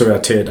close to our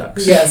tear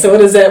ducts. Yeah, so what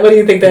is that? What do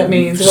you think that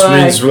means? Just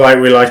Why? means like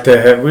we like to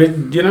have,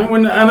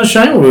 when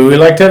unashamedly, we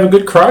like to have a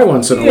good cry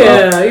once in a while.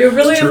 Yeah, you're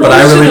really emotional. But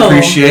I really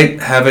appreciate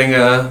having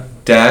a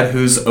dad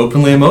who's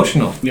openly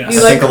emotional. Yes. You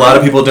I think like- a lot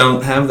of people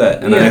don't have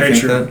that, and Yeah. I Very think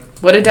true. that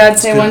What did Dad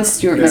say once?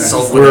 Stuart Yeah.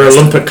 Mendes. We're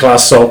Olympic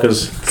class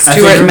sulkers. I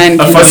Stuart think men.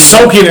 a can- But funny-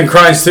 sulking and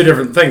crying is two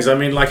different things. I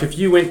mean, like if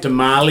you went to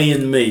Marley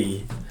and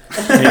Me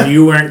and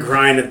you weren't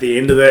crying at the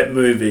end of that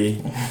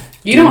movie,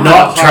 You don't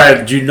have a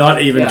heart. do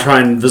not even Yeah. try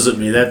and visit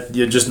me. That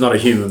you're just not a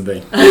human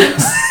being.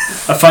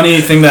 A funny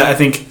thing that I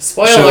think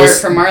Spoiler shows,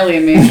 alert for Marley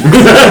and me.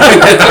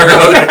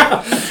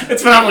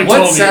 it's phenomenally what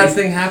told sad me.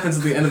 thing happens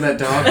at the end of that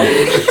dog?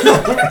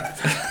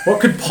 What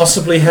could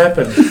possibly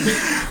happen?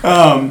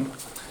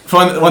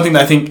 One thing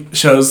that I think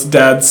shows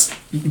dad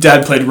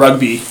played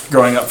rugby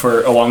growing up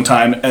for a long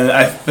time, and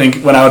I think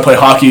when I would play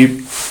hockey,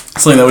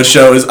 something that would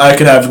show is I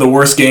could have the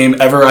worst game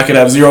ever. I could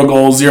have 0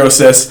 goals, 0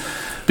 assists,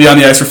 be on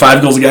the ice for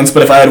 5 goals against,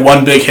 but if I had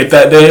one big hit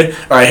that day,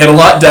 or I hit a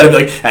lot, Dad would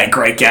be like, "Hey,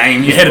 great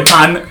game, you hit a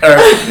ton." Or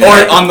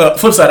on the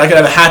flip side, I could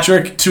have a hat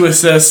trick, 2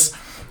 assists,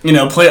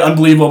 play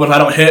unbelievable, but if I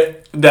don't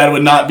hit, Dad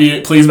would not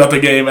be pleased about the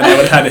game, and I would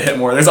have had to hit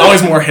more. There's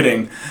always more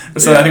hitting,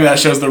 so I think that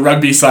shows the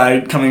rugby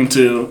side coming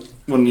to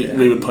when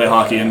we would play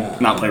hockey and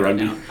not play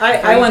rugby.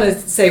 I want to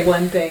say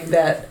one thing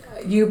that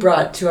you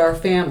brought to our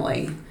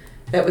family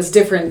that was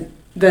different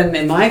than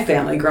in my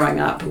family growing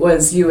up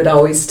was you would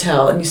always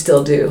tell, and you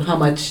still do, how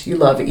much you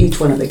love each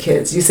one of the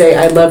kids. You say,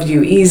 "I love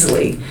you"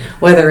 easily,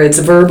 whether it's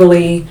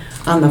verbally,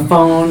 on the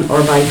phone,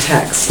 or by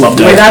text. Love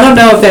that. And I don't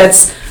know if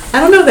that's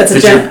a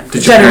Did your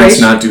generation.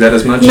 parents not do that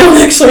as much? No,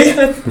 actually,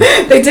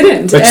 they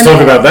didn't. Let's And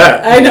talk about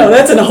that. I know,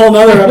 that's in a whole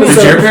nother episode.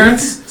 Did your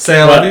parents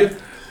say I love you?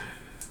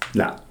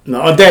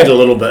 No, Dad a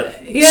little bit.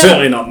 Yeah.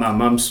 Certainly not Mum.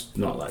 Mum's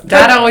not like that.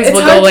 Dad always It's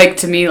will hard go to- like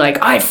to me like,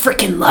 "I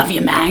freaking love you,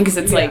 man," because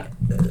it's like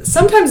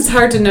Sometimes it's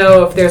hard to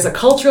know if there's a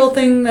cultural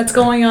thing that's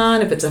going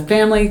on, if it's a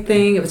family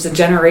thing, if it's a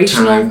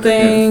generational Time,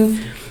 thing.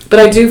 But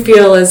I do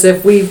feel as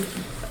if we've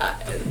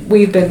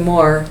been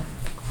more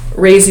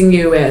raising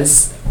you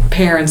as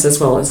parents as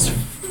well as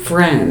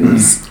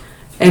friends,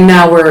 and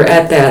now we're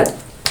at that.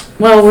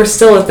 Well, we're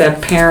still at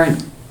that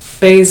parent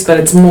phase, but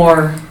it's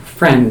more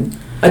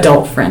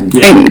adult friend.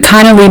 And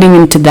kind of leading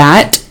into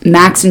that,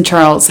 Max and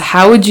Charles,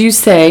 how would you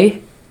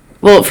say?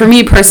 Well, for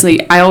me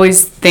personally, I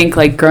always think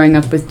like growing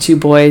up with 2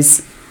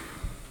 boys,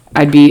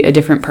 I'd be a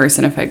different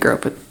person if I grew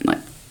up with like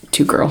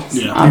 2 girls.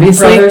 Yeah.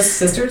 Obviously. Brothers,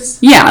 sisters.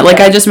 Yeah,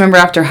 like I just remember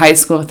after high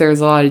school, there was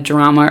a lot of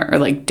drama or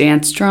like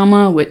dance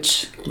drama,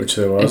 which Which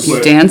there if was. you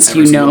Wait, dance,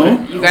 every you single know.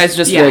 day? You guys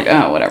just be like,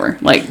 oh, whatever.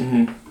 Like,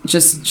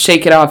 just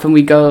shake it off and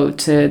we go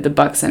to the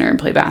Buck Center and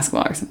play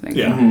basketball or something.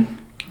 Yeah.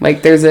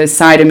 Like, there's a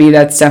side of me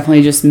that's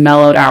definitely just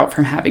mellowed out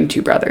from having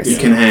 2 brothers. You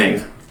can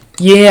hang.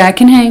 Yeah, I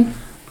can hang.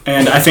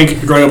 And I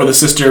think growing up with a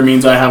sister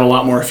means I have a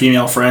lot more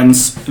female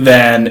friends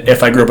than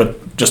if I grew up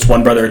with just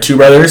 1 brother or 2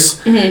 brothers.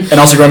 And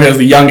also growing up as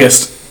the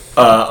youngest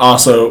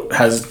also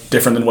has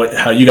different than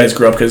how you guys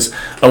grew up, because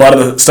a lot of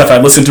the stuff I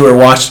listened to or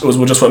watched was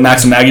just what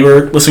Max and Maggie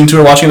were listening to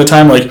or watching at the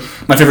time. Like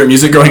my favorite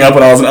music growing up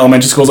when I was in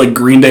elementary school was like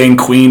Green Day and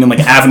Queen and like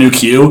Avenue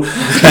Q,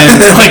 and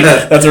like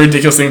that's a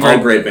ridiculous thing for All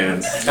great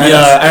bands.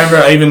 Yeah, I remember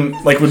I even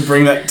like would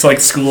bring that to like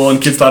school,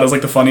 and kids thought it was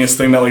like the funniest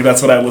thing that like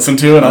that's what I listened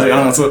to, and I was like,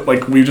 oh, that's what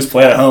like we just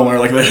play at home. Or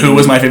like the Who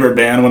was my favorite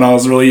band when I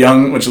was really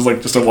young, which is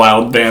like just a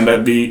wild band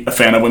I'd be a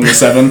fan of when you're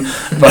 7.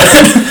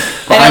 But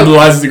Behind Blue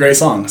Eyes is a great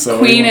song. So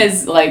Queen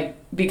is like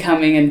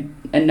becoming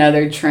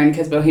another trend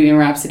because Bohemian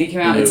Rhapsody came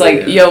out. It's Yeah.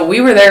 like, yo,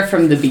 we were there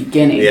from the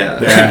beginning. Yeah.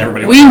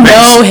 everybody. We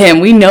know him.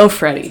 We know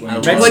Freddie.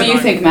 Wow. What do you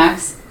think,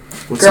 Max?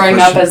 What's the Growing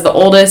up question? as the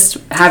oldest,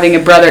 having a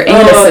brother and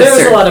a Oh, there was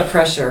sister. a lot of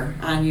pressure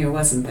on you,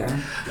 wasn't there?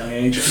 Young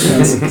age.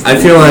 I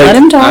feel Let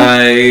him like talk.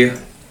 I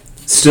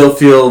still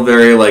feel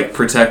very like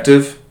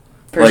protective,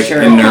 For like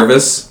sure. and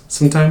nervous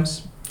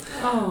sometimes.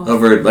 Oh.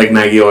 Over like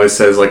Maggie always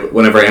says, like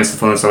whenever I answer the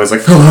phone, it's always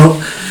like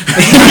hello,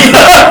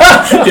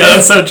 Yeah,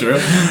 that's so true.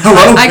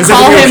 hello. I Is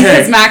call him everything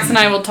because okay? Max and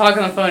I will talk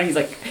on the phone. And he's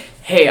like,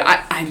 "Hey,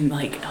 I'm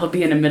like, he'll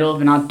be in the middle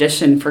of an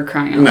audition for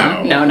crying out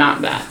loud." No. No,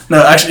 not that.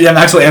 No, actually, yeah,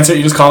 Max will answer.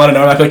 You just call out a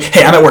note, and I'll be like,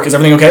 "Hey, I'm at work. Is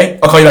everything okay?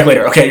 I'll call you back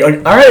later." Okay, you're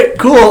like, all right,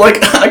 cool.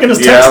 Like I can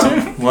just text you.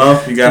 Yeah.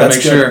 Well, you gotta That's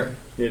make good.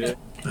 sure.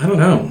 I don't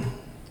know.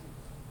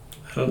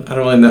 I don't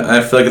really know.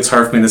 I feel like it's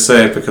hard for me to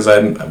say because I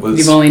was.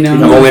 You've only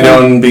known- I've only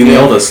known being the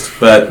oldest,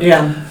 but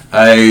Yeah.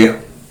 I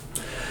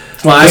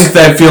think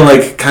I feel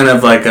like kind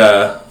of like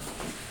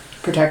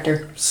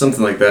Protector.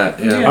 something like that.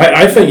 Yeah.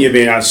 I think you've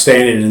been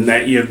outstanding in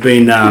that you've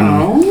been.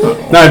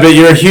 Oh. No, but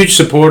you're a huge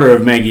supporter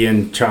of Maggie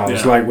and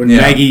Charles. Yeah. Like when Yeah.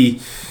 Maggie,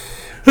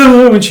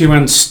 when she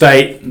won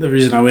state, the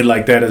reason I went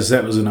like that is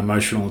that was an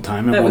emotional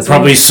time, and That we'll was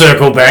probably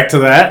circle back to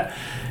that.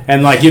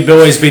 And like you've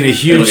always been a It'll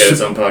huge. get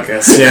its own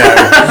podcast. Yeah,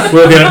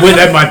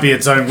 that might be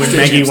its own. When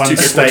Maggie won 2K14.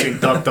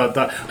 state.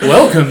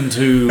 Welcome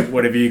to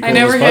whatever you call I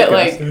never this get podcast.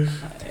 like.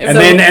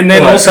 And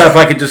then also, if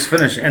I could just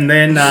finish, and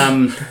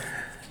then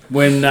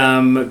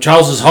when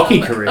Charles's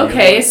hockey career.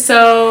 Okay,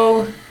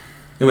 so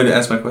You want me to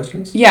ask my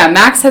questions? Yeah,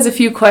 Max has a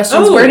few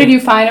questions. Oh. Where did you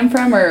find them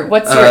from, or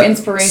what's your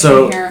inspiration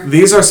so here?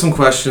 These are some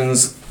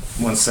questions.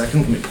 1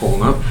 second, let me pull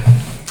them up.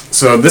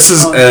 So this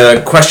is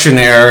a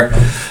questionnaire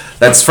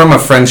that's from a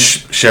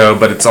French show,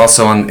 but it's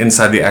also on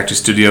Inside the Actor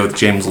Studio with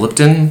James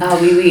Lipton.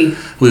 Oui.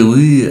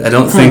 I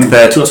don't think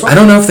that... I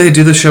don't know if they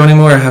do the show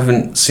anymore. I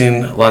haven't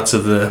seen lots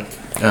of the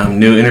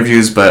new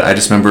interviews, but I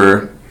just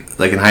remember,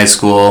 like, in high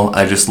school,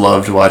 I just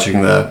loved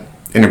watching the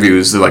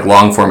interviews, the, like,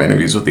 long-form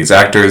interviews with these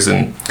actors,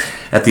 and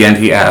at the end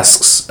he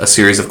asks a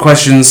series of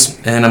questions,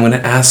 and I'm going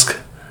to ask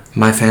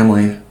my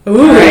family.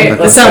 Ooh, right,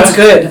 that sounds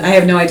good. I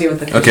have no idea what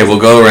the. Okay, we'll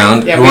go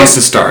around. Yeah, Who wants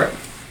to start?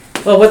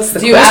 Well, what's the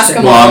Do you question? ask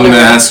them Well, I'm all? going to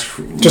ask...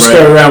 Just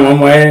go around one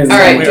way. And All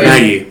right, then do it.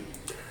 Maggie,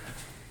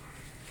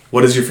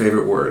 what is your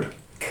favorite word?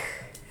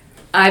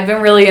 I've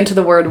been really into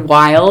the word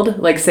wild,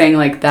 like saying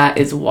like that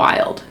is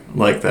wild.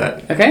 Like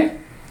that. Okay?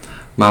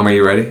 Mom, are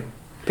you ready?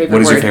 Favorite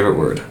What is word. your favorite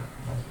word?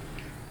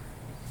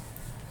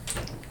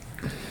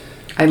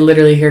 I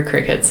literally hear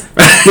crickets.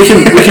 We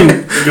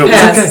can go.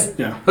 Pass.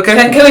 Yeah. Okay.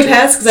 Can we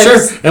pass?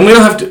 Because Sure. And we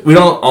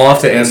don't all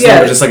have to answer, Yeah.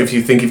 but just like if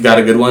you think you've got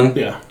a good one,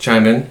 Yeah.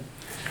 chime in.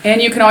 And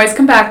you can always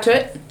come back to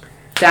it.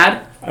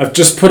 Dad? I've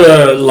just put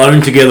a loan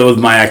together with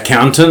my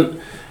accountant,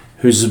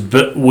 who's a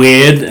bit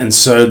weird, and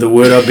so the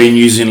word I've been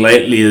using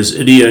lately is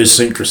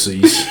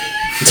idiosyncrasies.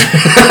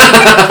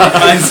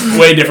 Mine's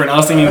way different. I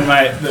was thinking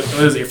what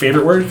is it, your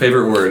favorite word?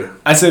 Favorite word.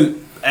 I said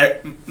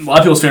a lot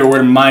of people's favorite word,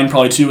 and mine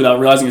probably too, without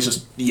realizing it's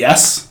just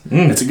yes.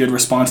 It's a good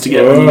response to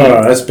get when Oh, you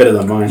that's better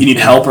than mine. need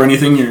help or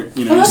anything. You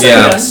that's say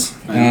Yeah. yes.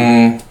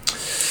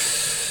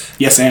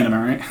 Yes, and am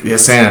I right?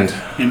 Yes, and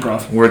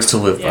Improv. words to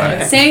live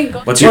by. Saying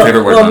What's your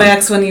favorite word? Well, Mom?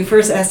 Max, when you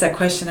first asked that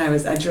question,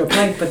 I drew a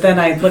blank, but then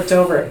I looked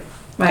over it.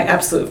 My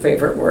absolute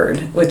favorite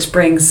word, which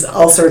brings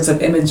all sorts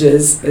of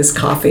images, is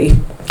coffee. I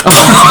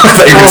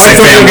thought you were I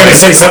thought you were going to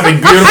say something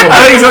beautiful.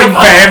 I think it's like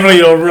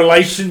Family or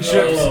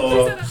relationships.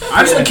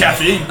 I just like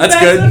caffeine. That's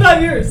Max, good. what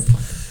about yours?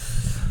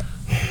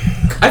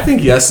 I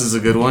think yes is a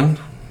good one.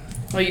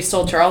 well, you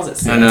stole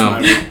Charles's. I know.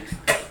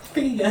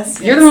 Yes.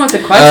 You're the one with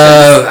the question.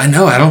 I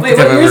know. I don't Wait, think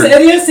what I've yours?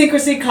 ever.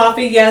 Idiosyncrasy,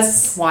 coffee,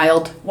 yes,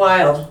 Wild.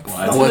 wild.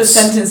 Let's put a What's-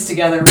 sentence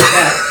together with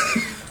that.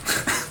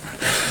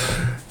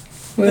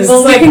 This Well,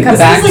 is we like, can come this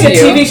back is like to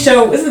a you. TV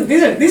show.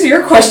 These are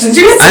your questions.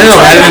 You I know.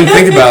 I didn't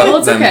think about Well,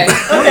 it's them. okay.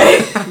 Okay.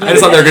 I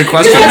just thought they were good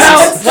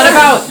questions. What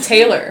about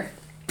Taylor?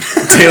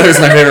 Taylor's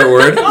my favorite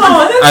word.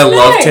 Oh, that's I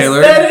love nice.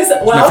 Taylor. That is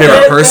my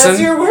favorite person.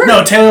 That's your word.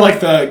 No, Taylor, like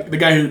the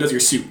guy who does your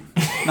suit.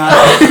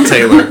 Not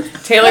Taylor.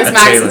 Taylor's A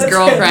Max's Taylor.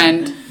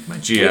 girlfriend. My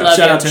We GF. love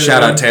Shout you. out Taylor.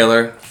 Shout out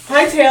Taylor.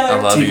 Hi, Taylor. I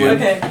love you.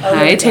 Okay.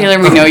 Hi, Taylor.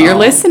 We know you're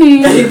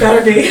listening. And You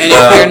better be. if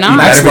you're not,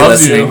 Better be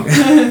loves you.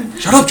 listening.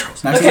 Shut up,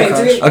 Charles. Max Okay, has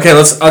a do we- crush. Okay,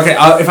 let's. Okay,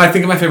 if I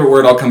think of my favorite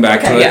word, I'll come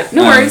back to Okay, it. yeah,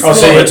 no worries. Oh,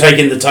 so you're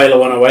taking the Taylor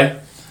one away?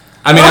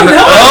 I mean, Oh, I'm not,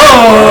 no.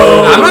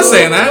 oh, I'm not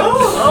saying that.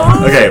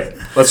 Oh. Okay,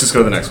 let's just go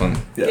to the next one.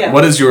 Yeah.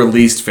 What is your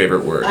least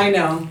favorite word, I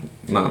know.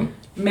 Mom?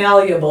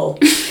 Malleable.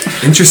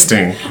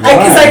 Interesting.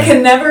 Because I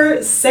can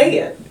never say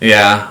it.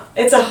 Yeah.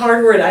 It's a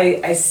hard word.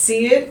 I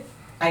see it.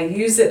 I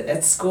use it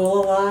at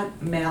school a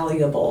lot.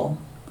 Malleable.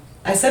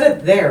 I said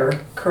it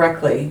there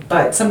correctly,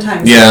 but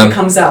sometimes Yeah. it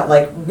comes out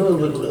like. Blah,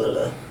 blah,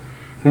 blah,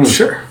 blah.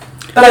 Sure.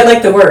 But I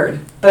like the word.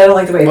 But I don't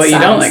like the way it well,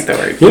 sounds. you don't like the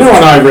word. You know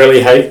what I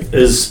really hate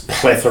is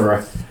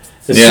plethora.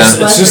 It's Yeah. just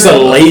it's just a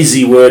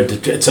lazy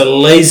word. It's a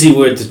lazy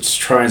word to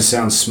try and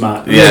sound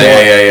smart.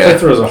 Yeah.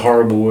 Plethora is a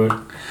horrible word.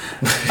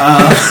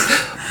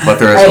 But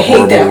there is I a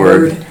hate that horrible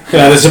word. word.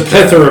 Yeah, there's a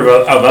plethora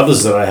of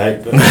others that I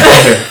hate.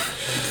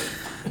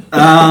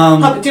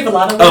 But Do you have a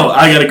lot of them? Oh,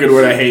 I got a good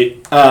word I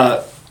hate.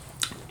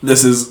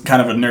 This is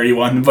kind of a nerdy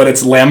one, but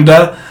it's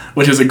lambda,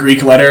 which is a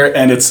Greek letter,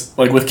 and it's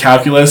like with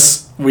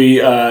calculus. We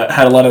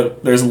had a lot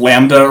of, there's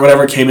lambda or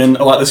whatever came in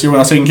a lot this year when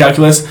I was taking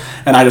calculus,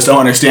 and I just don't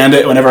understand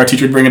it. Whenever our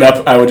teacher would bring it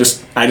up, I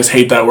just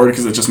hate that word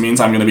because it just means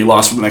I'm going to be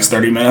lost for the next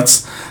 30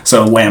 minutes.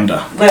 So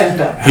lambda.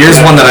 Lambda.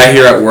 Here's one that I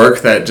hear at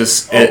work that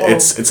just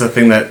it's a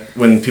thing that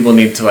when people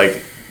need to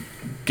like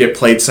get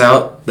plates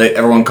out, that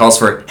everyone calls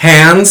for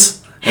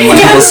hands, and when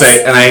people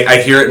say, and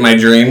I hear it in my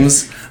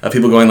dreams of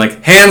people going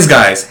like hands,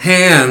 guys,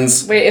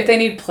 hands. Wait, if they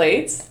need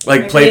plates?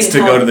 Like Like plates they to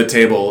go help. to the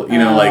table, you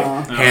know, like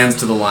Oh. hands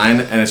to the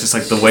line, and it's just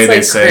like the way It's they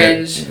like say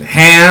cringe. it.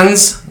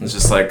 Hands. It's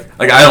just like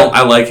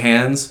I like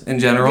hands in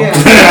general. Yeah.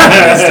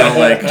 I just don't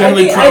like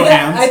Generally pro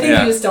hands. I think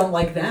Yeah. you just don't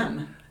like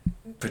them.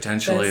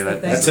 potentially That's the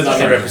that. thing. that's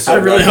another episode. I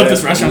really right hope there.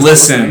 this restaurant.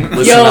 Listen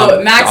Yo,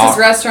 up, Max's dog.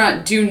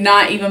 restaurant, do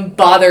not even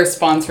bother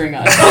sponsoring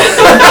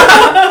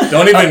us.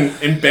 Don't even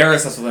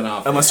embarrass us with an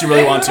offer. Unless you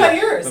really want What about to.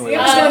 yours? You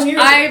understand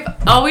yours? I've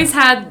always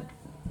had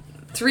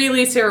 3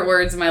 least favorite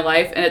words in my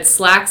life, and it's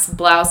slacks,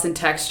 blouse, and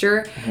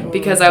texture.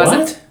 Because I was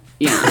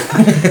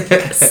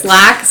What?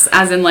 slacks,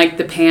 as in like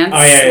the pants,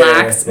 Oh, yeah,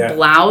 slacks, yeah.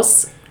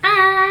 blouse,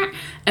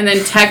 and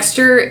then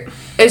texture.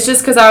 It's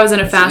just because I was in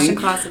a fashion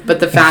class, but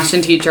the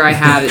fashion teacher I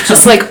had, it's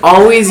just like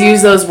always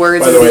use those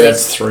words. By the as way, like-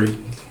 that's 3.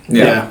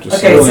 Yeah. just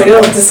Okay, so so you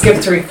you'll know. have to skip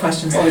 3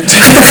 questions. All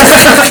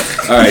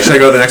right, should I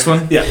go to the next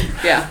one? Yeah.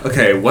 yeah.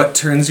 Okay, what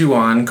turns you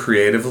on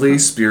creatively,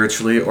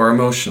 spiritually, or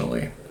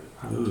emotionally?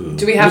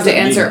 Do we have to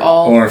answer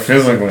all? Or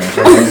physically.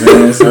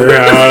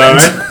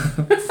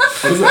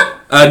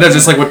 No,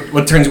 just like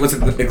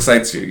what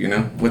excites you, you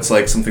know? What's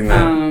like something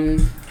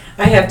that...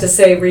 I have to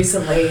say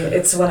recently,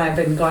 it's when I've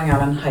been going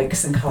out on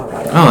hikes in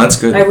Colorado. Oh, that's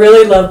good. I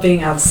really love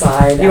being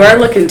outside. You are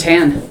looking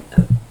tan.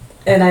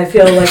 And I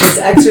feel like it's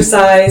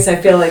exercise. I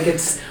feel like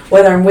it's,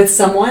 whether I'm with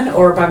someone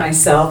or by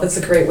myself, it's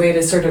a great way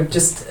to sort of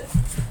just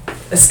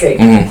escape.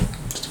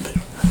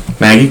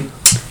 Maggie?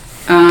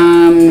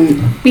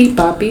 Beep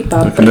bop, beep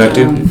bop. Come back to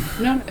you?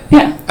 No,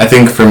 yeah. I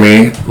think for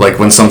me, like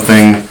when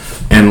something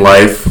in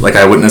life, like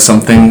I witness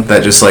something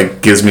that just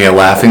like gives me a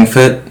laughing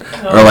fit,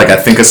 or like I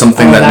think of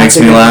something that makes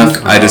me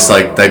laugh, I just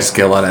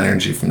get a lot of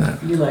energy from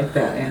that. You like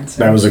that answer.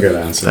 That was a good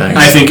answer.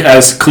 Thanks. I think,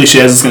 as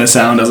cliche as it's going to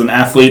sound, as an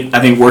athlete, I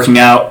think working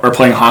out or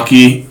playing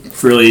hockey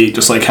really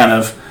just like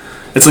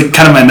it's like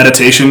kind of my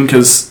meditation,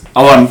 because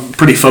although I'm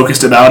pretty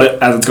focused about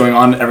it as it's going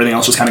on, everything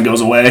else just kind of goes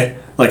away.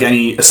 Like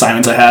any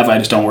assignments I have, I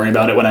just don't worry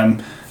about it when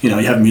I'm, you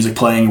have music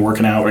playing, you're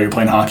working out, or you're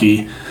playing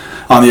hockey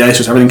on the ice,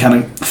 just everything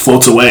kind of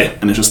floats away,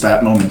 and it's just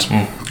that moment.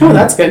 Oh,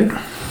 that's good.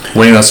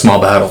 Winning those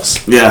small battles.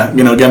 Yeah,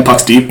 getting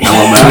pucks deep,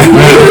 I love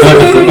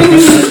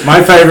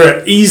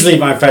that. Easily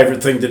my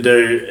favourite thing to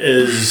do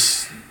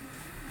is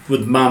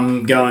with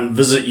mum, go and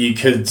visit you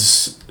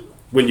kids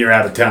when you're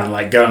out of town.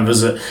 Like go and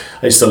visit.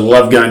 I used to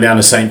love going down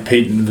to St.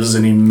 Pete and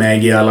visiting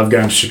Maggie. I love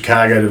going to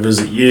Chicago to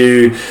visit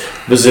you.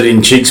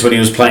 Visiting Cheeks when he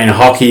was playing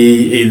hockey,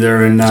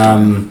 either in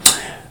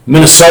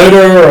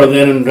Minnesota or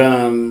then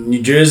in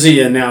New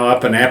Jersey, and now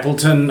up in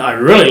Appleton. I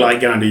really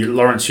like going to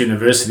Lawrence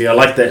University. I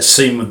like that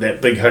scene with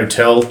that big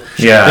hotel.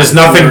 Yeah. There's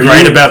nothing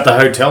great about the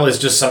hotel. It's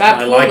just something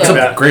That I like pool,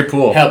 about Great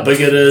pool. how big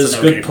it is.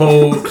 Good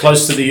pool,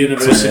 close to the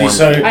university.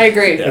 So I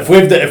agree. if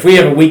we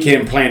have a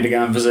weekend plan to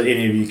go and visit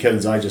any of you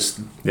kids, I just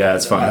Yeah,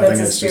 it's fun. I think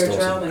it's just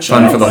awesome.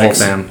 Fun for the whole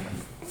fam.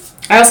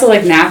 I also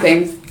like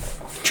napping.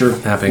 True.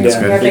 Napping is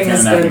Yeah. good. Napping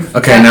is good.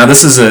 Okay, now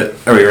this is a...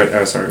 Are we ready?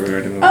 Oh, sorry. Are we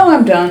ready to move on? Oh,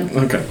 I'm done.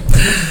 Okay.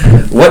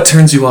 What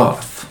turns you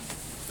off?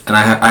 And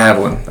I have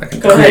one. I can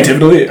Go ahead.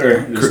 Creativity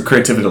or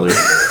creativity.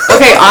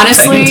 Okay,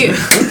 honestly.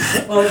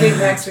 Well, I think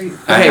next week.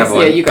 I Okay, have so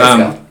one. yeah, you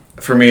guys go.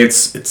 For me,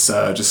 it's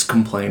just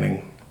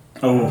complaining.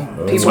 People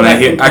When I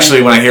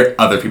that hear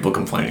other people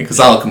complaining, because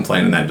I'll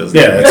complain and that doesn't.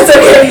 Yeah. That's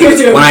okay. You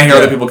do. When I hear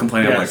other people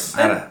complaining, Yes.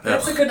 I'm like,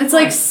 That's a good. It's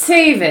like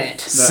save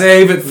it.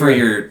 save it for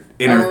your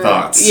inner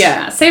thoughts.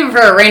 Yeah, save it for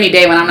a rainy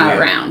day when I'm not Yeah.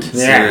 around.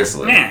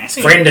 Seriously.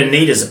 friend in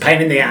need is a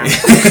pain in the ass.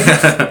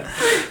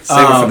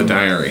 Save it for the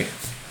diary.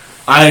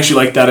 I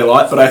actually like that a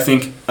lot, but I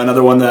think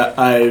another one that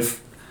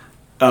I've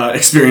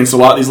experienced a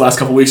lot these last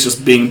couple weeks,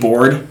 just being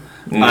bored.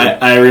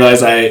 I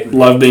realize I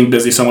love being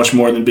busy so much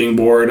more than being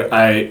bored.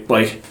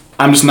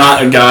 I'm just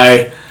not a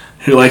guy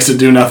who likes to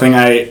do nothing.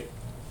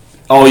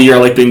 All year I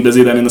like being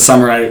busy. Then in the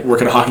summer I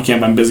work at a hockey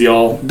camp. I'm busy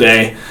all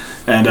day,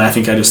 and I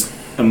think I just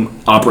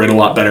operate a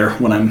lot better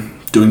when I'm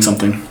doing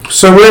something.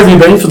 So where have you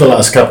been for the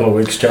last couple of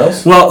weeks,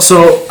 Charles? Well,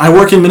 so I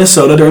work in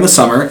Minnesota during the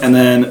summer, and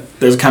then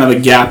there's kind of a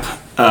gap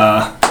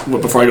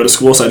before I go to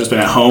school, so I've just been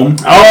at home.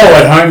 Oh,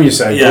 at home you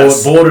say.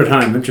 Yes. Bored at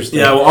home. Interesting.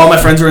 Yeah, well, all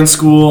my friends are in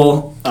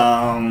school.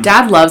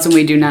 Dad loves when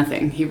we do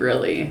nothing. He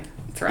really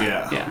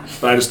thrives. Yeah.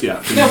 But I just,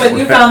 No, but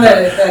you found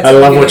that. I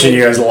love watching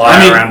you guys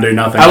lie around do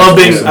nothing. I love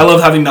That's being. awesome. I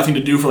love having nothing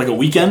to do for like a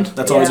weekend.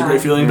 That's always a Yeah.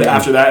 great feeling. But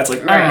after that, it's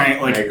like,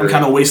 Right. like I I'm agree.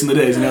 kind of wasting the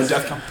days.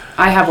 Death comes.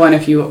 I have one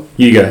if you.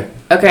 You go.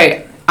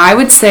 Okay, I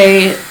would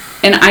say,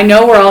 and I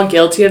know we're all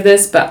guilty of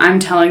this, but I'm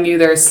telling you,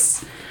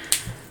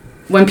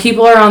 when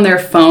people are on their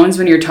phones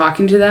when you're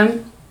talking to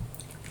them.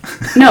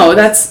 No,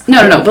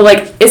 but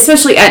like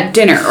especially at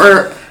dinner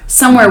or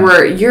somewhere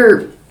where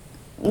you're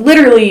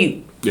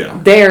literally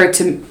there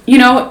to,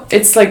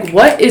 it's like,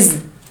 what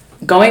is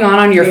going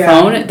on your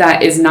phone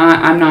that is not,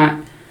 I'm not,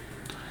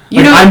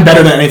 I'm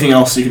better than anything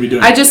else you could be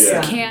doing. I just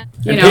can't,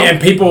 And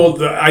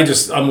people,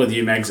 I'm with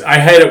you, Mags. I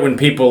hate it when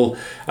people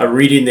are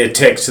reading their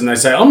text and they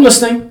say, I'm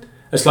listening.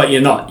 It's like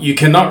you're not. You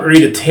cannot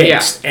read a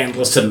text and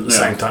listen at the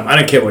same time. I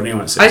don't care what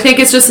anyone says. I think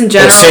it's just in Or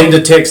general. send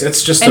a text.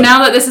 It's just. And now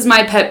that this is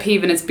my pet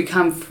peeve, and it's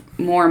become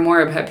more and more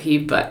a pet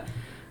peeve, but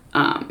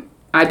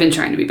I've been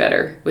trying to be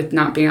better with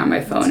not being on my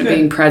phone and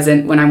being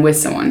present when I'm with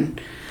someone.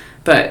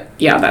 But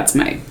yeah, that's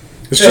my.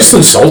 It's just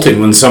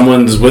insulting when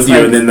someone's with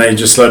you and then they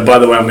just like, by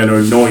the way, I'm going to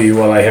ignore you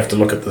while I have to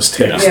look at this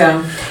text. Yeah,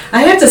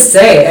 I have to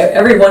say,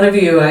 every one of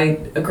you, I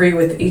agree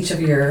with each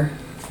of your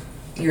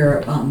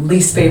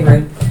least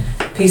favorite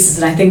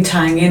pieces, and I think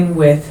tying in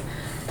with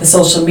the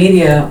social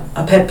media,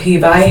 a pet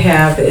peeve I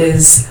have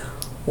is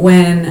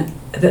when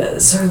the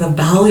sort of the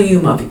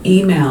volume of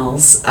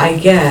emails I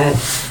get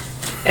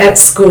at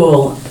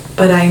school,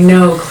 but I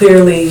know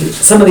clearly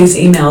some of these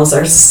emails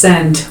are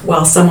sent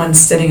while someone's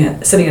sitting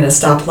at a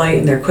stoplight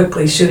and they're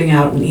quickly shooting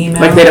out an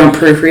email. Like they don't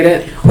proofread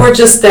it? Or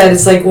just that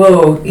it's like,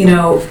 whoa, we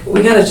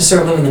gotta just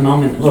sort of live in the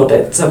moment a little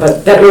bit. So,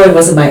 but that really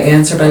wasn't my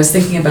answer, but I was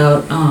thinking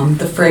about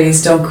the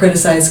phrase, don't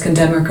criticize,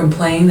 condemn, or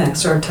complain. That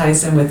sort of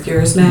ties in with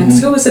yours,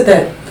 Max. Who was it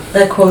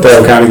that quote?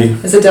 Dale Carnegie.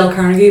 Is it Dale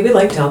Carnegie? We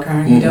like Dale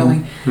Carnegie,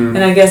 don't we? And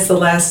I guess the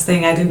last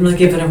thing, I didn't really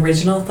give an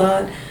original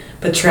thought,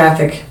 but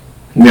traffic.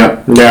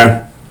 Yep.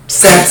 Yeah.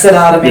 saps it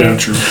out of me. Yeah,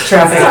 true.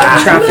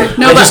 Traffic.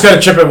 No, I but just got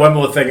to chip in one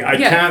more thing. I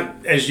Yeah.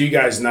 can't, as you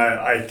guys know,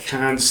 I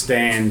can't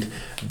stand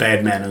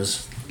bad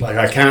manners. Like,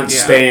 I can't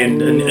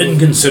stand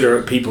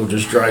inconsiderate people.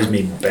 Just drives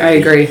me batty. I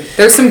agree.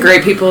 There's some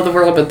great people in the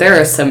world, but there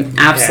are some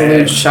absolute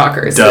Yeah.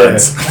 shockers.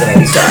 Duds.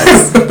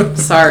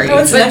 Sorry.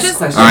 What's the But next just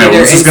question? All right, well,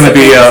 either this is going to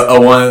be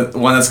incidents- a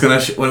one that's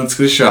going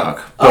to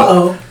shock.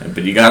 Uh-oh.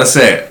 But you got to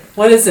say it.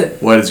 What is it?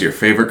 What is your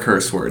favorite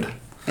curse word?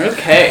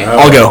 Okay.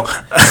 I'll go.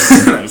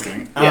 I'm just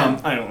kidding.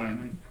 I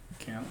don't.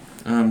 Can't.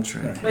 I'm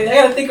trying. Wait, I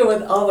gotta think of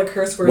what all the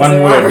curse words One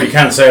there word. are. You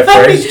can't say a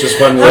phrase. Just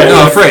one word.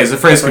 No, a phrase. A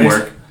phrase can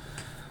work.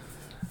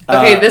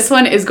 Okay, this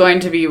one is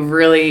going to be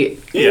really.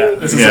 Yeah.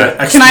 This is Yeah.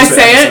 an Can I explicit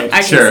say it? episode. I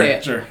can Sure, say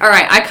it. sure. All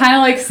right. I kind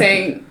of like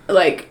saying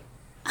like.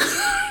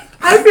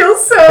 I feel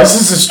so. This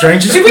is the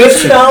strangest Did we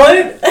question. spell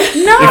it? No. If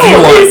you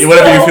want, please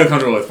whatever you don't. feel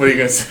comfortable with. What are you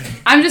going to say?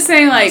 I'm just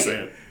saying like Say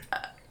it.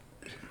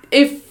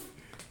 if.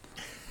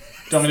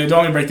 Don't want me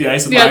to break the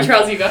ice with Yeah, mine.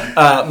 Charles, you go.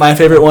 My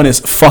favorite one is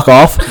fuck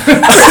off.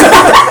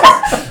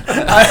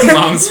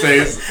 Mom's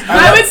face.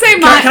 I would say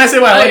mine. Can I say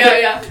why I like yeah,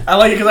 it? Yeah. I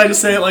like it because I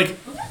just say it like,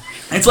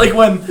 it's like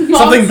when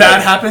something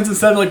bad happens,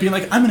 instead of like being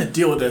like, I'm gonna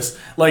deal with this.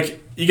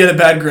 Like you get a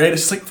bad grade,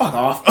 it's just like fuck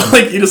off.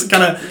 Like you just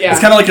kind of, Yeah. it's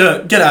kind of like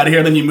a get out of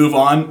here, then you move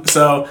on.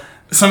 So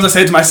sometimes I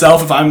say it to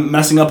myself if I'm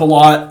messing up a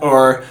lot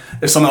or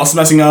if someone else is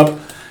messing up.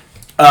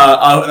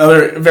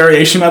 Another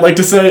variation I'd like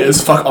to say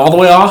is fuck all the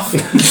way off.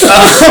 I'm just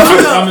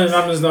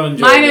not enjoying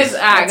Mine this. is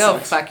go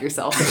fuck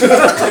yourself.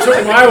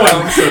 My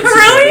one.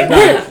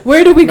 Really?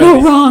 Where do we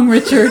go wrong,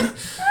 Richard?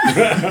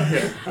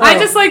 I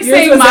just like Yours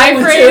saying was my that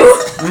one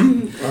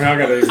phrase. I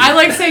gotta- I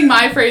like saying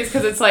my phrase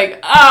because it's like,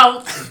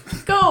 oh,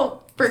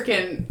 go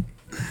freaking,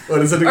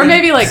 What is it again? or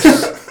maybe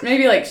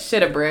like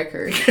shit a brick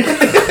or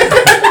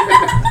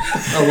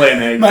Oh, lay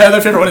an egg. My other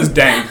favorite one is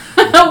dang.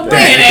 wait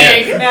an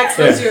egg. Max,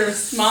 what's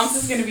yours? Mom's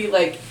is gonna be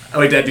like, Oh,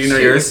 wait, Dad, do you know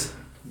yours?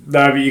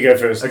 No, but you go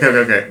first.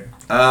 Okay.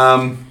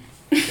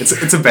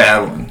 It's a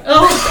bad one.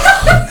 No.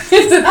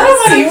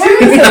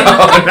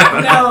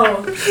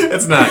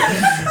 It's not.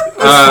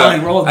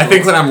 fine, roll with I it.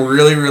 think when I'm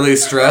really, really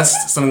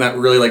stressed, something that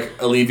really like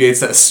alleviates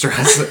that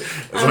stress is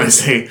when I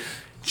say,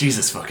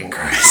 Jesus fucking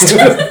Christ.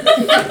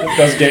 It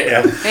does get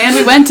you. and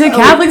we went to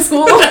Catholic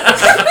school.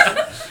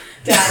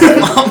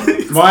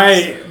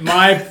 My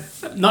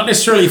not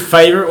necessarily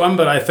favorite one,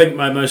 but I think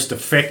my most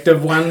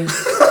effective one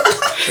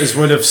is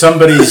when if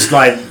somebody's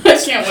like, I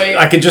can't wait.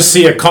 I can just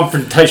see a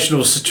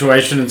confrontational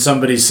situation and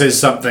somebody says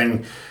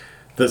something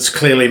that's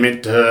clearly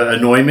meant to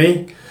annoy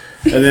me,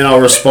 and then I'll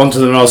respond to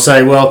them and I'll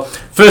say, well,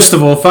 first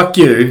of all, fuck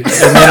you,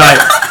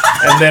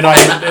 and then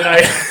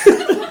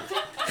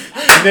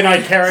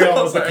I carry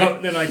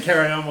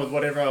on with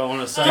whatever I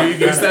want to say. Do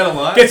you use that a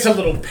lot? Gets a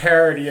little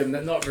parody and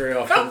not very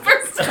often.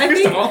 I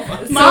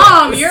think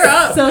Mom, you're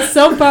up.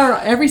 so far.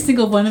 Every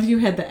single one of you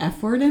had the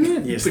F word in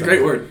it. Yes, It's a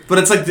great word. But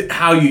it's like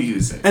how you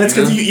use it. And it's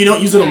because you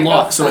don't use it a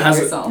lot, so it has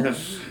yourself.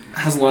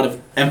 has a lot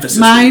of emphasis.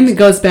 Mine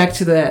goes back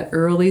to that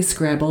early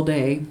Scrabble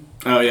day.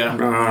 Oh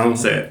yeah.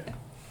 Say it.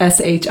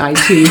 SHIT.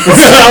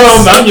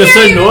 Oh, Mum, you're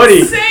so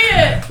naughty. Say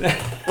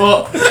it.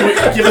 Well,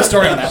 can we give a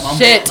story on that, Mom?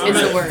 Shit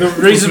is the word. The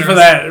reason for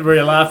that,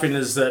 we're laughing,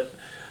 is that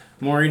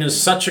Maureen is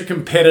such a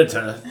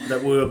competitor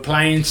that we were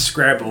playing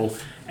Scrabble,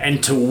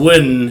 and to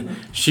win,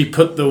 she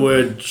put the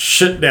word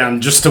shit down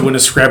just to win a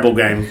Scrabble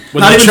game.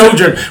 When Not the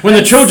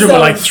even children were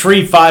like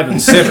 3, 5, and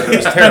 7. It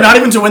was And terrible. not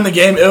even to win the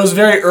game. It was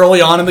very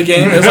early on in the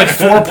game. It was like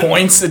 4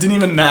 points. It didn't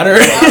even matter.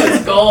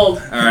 It's gold.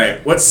 All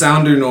right. What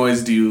sound or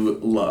noise do you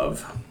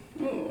love?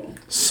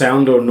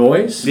 Sound or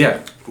noise? Yeah.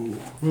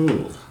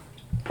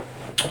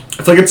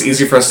 I feel like it's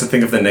easier for us to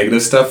think of the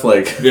negative stuff,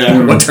 like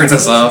what turns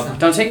us off.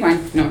 Don't take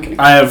mine. No, I'm kidding.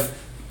 I have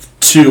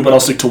 2, but I'll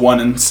stick to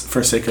 1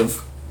 for sake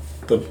of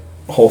the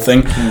whole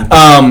thing.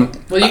 Well,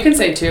 you can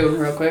say 2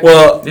 real quick.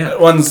 Well, Yeah.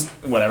 one's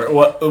whatever.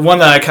 One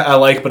that I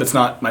like, but it's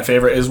not my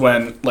favorite, is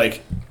when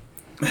like,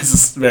 this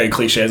is very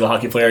cliche as a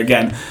hockey player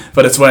again,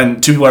 but it's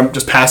when 2 people are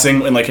just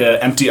passing in like an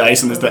empty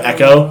ice and there's the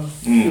echo.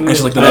 It's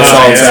just like the nice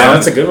solid sound.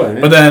 that's a good one.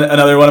 Yeah. But then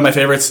another one of my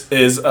favorites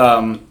is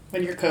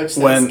when your coach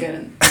says when- get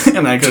in.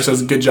 and my coach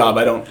says, "Good job.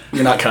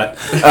 You're not cut."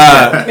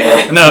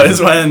 No, it's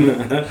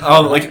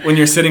when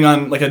you're sitting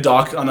on like a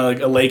dock on a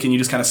lake and you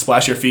just kind of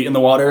splash your feet in the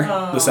water.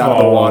 The sound of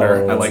the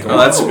water. I like. Oh,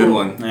 that's a good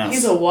one. Yes.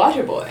 He's a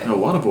water boy. Oh,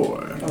 water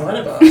boy.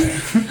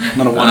 I'm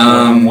not a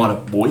water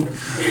boy.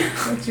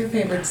 What's your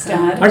favorite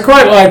sound? Dad. I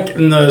quite like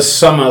in the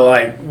summer,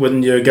 like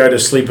when you go to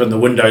sleep and the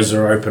windows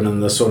are open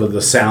and the sort of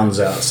the sounds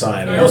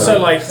outside. I also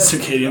like.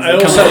 Circadian. I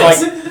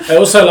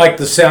also like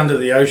the sound of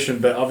the ocean,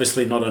 but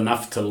obviously not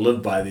enough to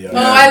live by the ocean.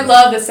 Oh, I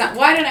love the sound.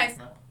 Why did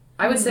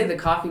I would say the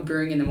coffee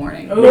brewing in the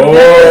morning. Oh,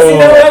 yes, you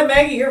know what,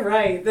 Maggie? You're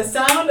right. The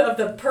sound of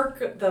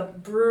the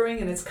brewing,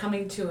 and it's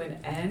coming to an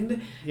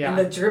end, Yeah. and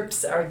the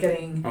drips are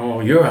getting.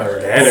 Oh, you're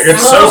an addict.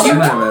 It's so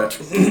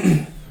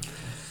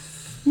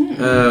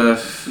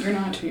Oh. You're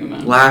not.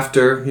 human.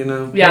 Laughter, you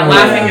know. Yeah,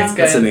 laughing is good.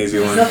 That's an easy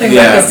one. Nothing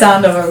yeah. like the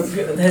sound of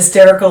a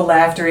hysterical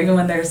laughter, even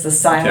when there's the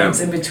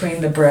silence in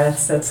between the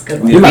breaths. That's a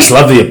good. You must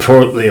love the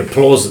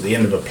applause at the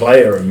end of a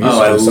play or a musical.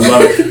 Oh, I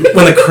love it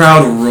when the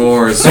crowd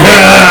roars.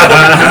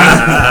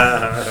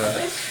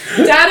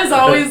 Dad is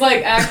always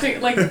like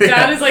acting like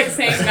Dad is like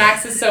saying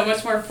Max is so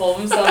much more full of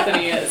himself than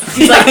he is.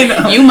 He's like,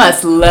 you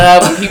must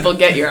love when people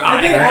get your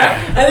eye.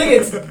 I think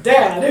it's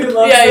Dad who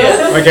loves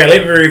Yeah. Okay,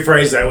 let me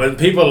rephrase that. When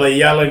people are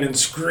yelling and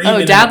screaming Oh,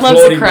 and Dad loves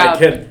the applauding my crowd.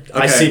 kid, I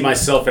Okay. see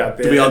myself out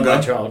there. Do we all and my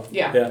go? child.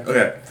 Yeah.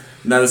 Okay,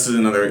 now this is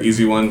another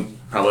easy one,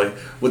 probably.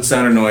 What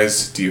sound or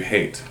noise do you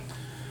hate?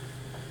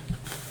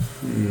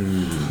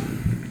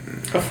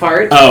 A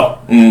fart. Oh,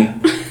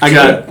 I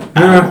got it.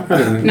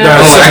 No.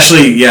 Oh,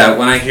 actually, yeah.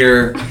 When I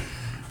hear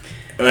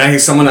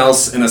someone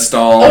else in a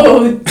stall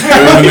doing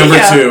number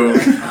Yeah. 2,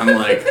 I'm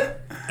like,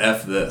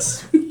 F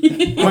this.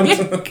 when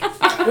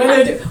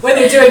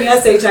they're doing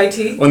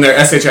SHIT. When they're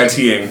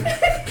SHITing,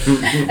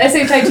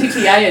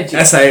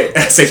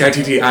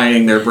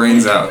 SHITTIing their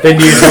brains out. Then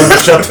you tell them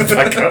to shut the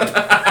fuck up.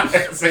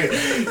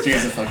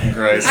 Jesus fucking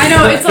Christ. I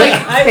know, it's like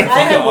I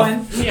have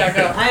one. yeah,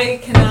 go. I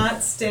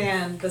cannot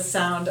stand the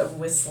sound of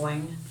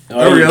whistling.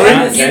 Oh, really?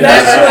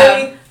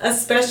 And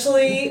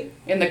especially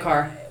In the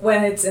car.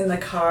 when it's in the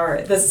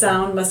car. The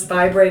sound must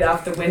vibrate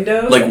off the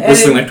windows. Like and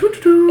whistling, like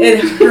doo-doo-doo. it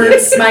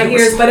hurts my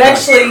ears, but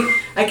actually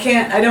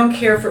I don't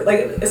care for, like,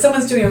 if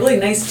someone's doing a really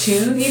nice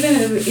tune, even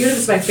if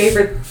it's my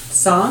favorite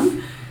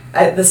song,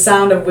 the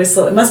sound of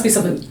whistle, it must be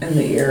something in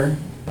the ear,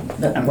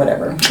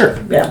 whatever. Sure.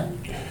 Yeah.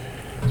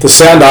 The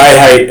sound I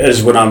hate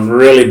is when I'm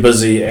really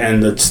busy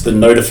and it's the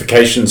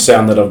notification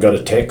sound that I've got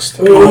a text.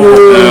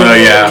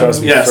 Yeah.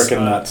 Drives me Yes.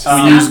 freaking nuts.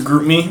 We use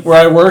GroupMe where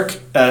I work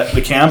at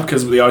the camp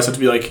because we always have to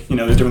be like,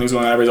 there's different things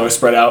going on. Everybody's always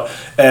spread out,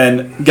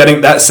 and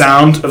getting that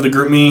sound of the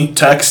GroupMe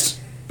text.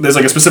 There's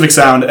like a specific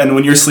sound, and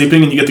when you're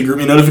sleeping and you get the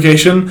GroupMe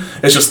notification,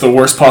 it's just the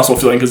worst possible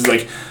feeling because it's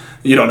like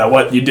you don't know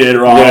what you did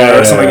wrong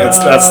or something. That's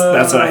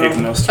what I hate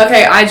the most.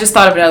 Okay, I just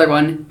thought of another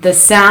one. The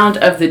sound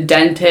of the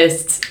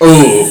dentist.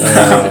 Oh,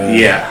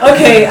 yeah.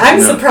 Okay, I'm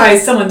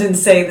surprised someone didn't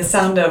say the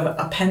sound of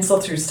a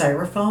pencil through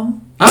styrofoam.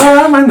 I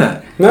don't mind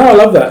that. No, I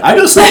love that. I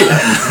just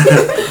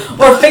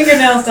Or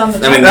fingernails down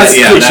the I mean, That's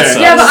yeah, cliche. that's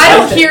Yeah, but I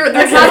don't hear.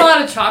 There's not a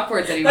lot of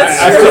chalkboards anymore.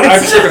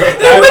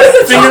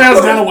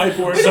 fingernails down a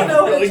whiteboard. We don't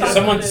know what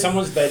it's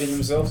Someone's dating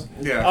themselves.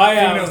 Yeah.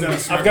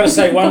 I've got to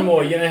say one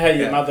more. You know how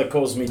your mother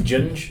calls me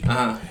Ginge?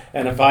 Uh-huh.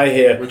 And if I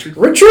hear Richard?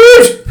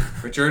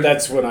 Richard,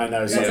 that's when I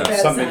know That's a bad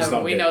something's sound.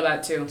 not We good. know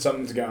that too.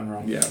 Something's going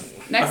wrong. Yeah.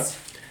 Next.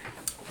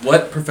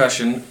 What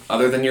profession,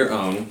 other than your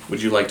own,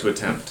 would you like to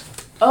attempt?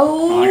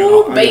 Oh, I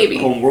got baby. a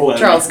whole world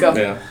Charles, go.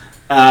 Yeah.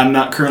 I'm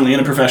not currently in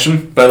a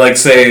profession. But, like,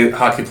 say,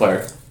 hockey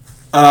player.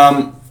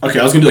 Okay,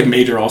 I was gonna do like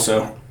major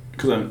also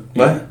because I'm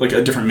What? like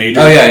a different major.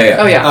 Oh, yeah.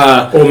 Oh,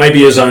 yeah. Or maybe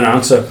his own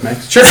answer,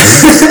 Max. Sure.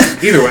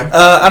 Either way.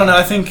 I don't know.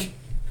 I think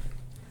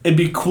it'd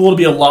be cool to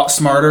be a lot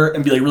smarter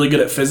and be like really good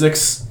at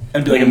physics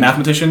and be like a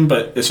mathematician,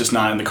 but it's just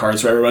not in the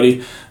cards for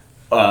everybody.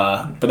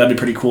 But that'd be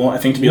pretty cool. I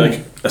think to be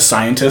like a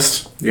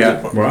scientist,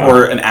 Yeah. Wow.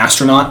 or an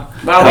astronaut.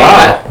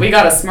 Wow, we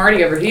got a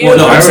smarty over here. Well,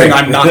 no, I'm Very saying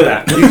I'm not good.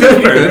 that.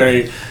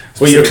 Very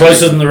Well, you're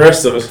closer than the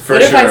rest of us. For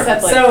What if I sure.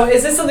 said like, So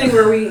is this something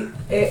where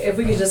if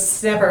we could just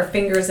snap our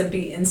fingers and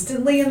be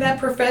instantly in that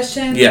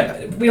profession?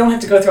 Yeah. We don't have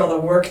to go through all the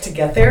work to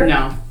get there?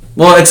 no?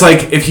 Well, it's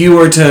like if you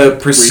were to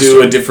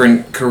pursue a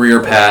different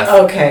career path.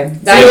 Okay. So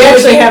That you would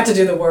actually be- have to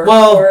do the work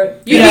Well, for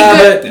it? You'd yeah, be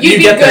good. but You'd you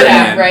be get good there,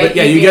 at man. right. But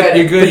yeah, You'd you be get good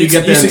you're at- good. You get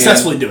there. You in the end.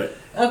 successfully do it.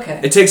 Okay.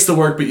 It takes the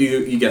work, but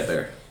you get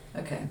there.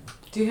 Okay.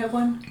 Do you have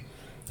one?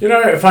 You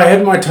know, if I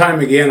had my time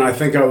again, I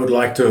think I would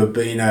like to have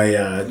been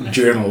a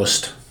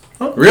journalist.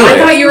 Really? I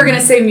thought you were gonna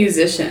say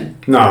musician.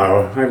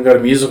 No, I haven't got a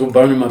musical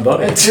bone in my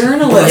body. A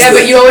journalist. Yeah,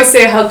 but you always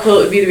say how cool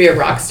it would be to be a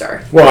rock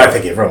star. Well, I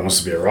think everyone wants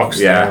to be a rock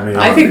star. Yeah. I mean,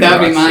 I think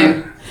that would be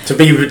mine. to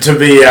be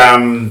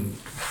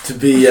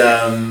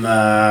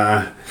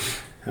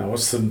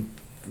what's the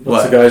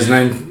What? guy's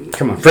name?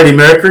 Come on, Freddie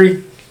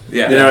Mercury.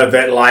 Yeah. You know, at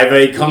that Live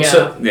Aid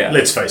concert. Yeah.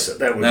 Let's face it,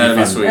 that would That'd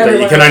be be fun. sweet. But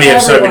you can only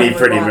have so Everyone many would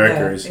Freddie want that.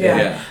 Mercurys. Yeah.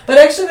 Yeah. But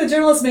actually, the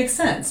journalist makes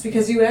sense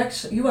because you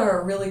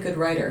are a really good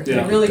writer. Yeah.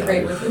 You're really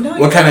great with. No,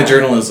 What kind of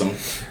journalism?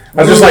 journalism?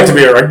 I'd just like to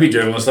be a rugby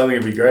journalist. I think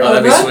it'd be great. Oh,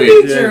 A that'd be rugby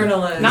sweet. Yeah.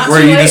 journalist. Not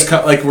Where too you late. just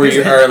where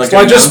you are like.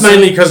 Well, an just announcer?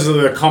 mainly because of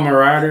the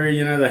camaraderie,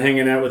 you know, the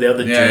hanging out with the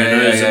other Yeah,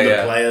 journos yeah, and the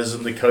yeah. players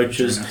and the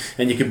coaches,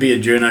 and you could be a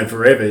journo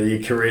forever.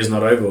 Your career's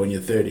not over when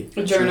you're 30.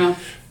 A journal.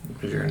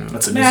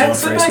 That's a New Max,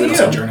 Zealand what phrase. We about don't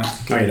say you? journal.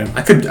 No, you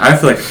don't. I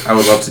feel like I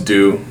would love to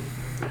do,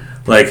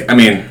 like, I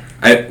mean,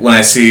 when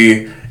I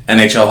see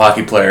NHL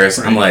hockey players,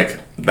 I'm like,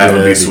 that would Yeah, be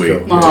that'd be sweet. cool.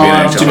 To be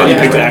an NHL Too bad you hockey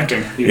picked player.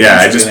 acting. Yeah,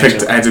 I just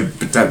picked. I had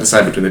to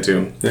decide between the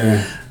two,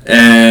 Yeah.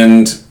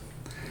 and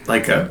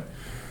like a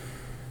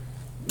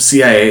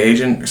CIA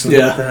agent or something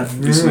Yeah. like that.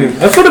 Would be sweet.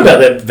 I thought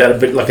about that a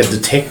bit like a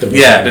detective.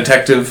 Yeah,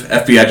 detective,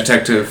 FBI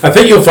detective, I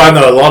think you'll find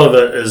that a lot of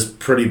it is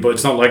pretty, but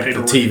it's not like the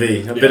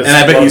TV. and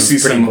I bet you see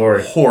pretty some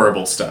boring.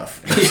 horrible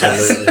stuff.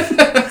 Absolutely.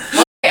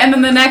 And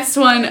then the next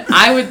one,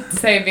 I would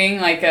say being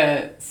like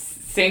a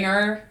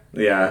singer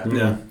Yeah.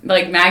 Yeah.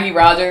 Like Maggie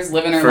Rogers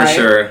living her For life.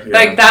 sure, yeah.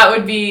 Like that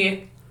would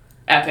be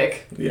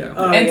epic. Yeah.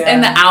 Oh,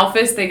 And the yeah.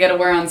 outfits they get to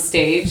wear on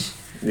stage.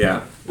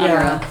 Yeah. Yeah.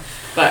 Unreal.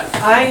 But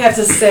I have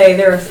to say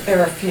there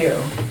are a few.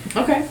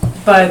 okay.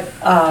 But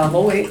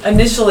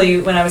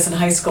initially, when I was in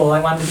high school, I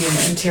wanted to be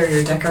an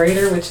interior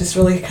decorator, which is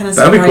really kind of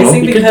That'd be cool.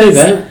 surprising You could because do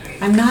that.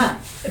 I'm not.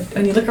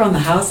 When you look around the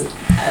house,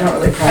 I don't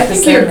really I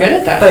practice. think you're it, good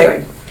at that.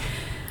 But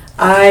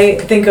I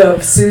think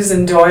of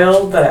Susan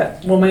Doyle,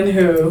 that woman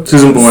who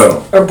Susan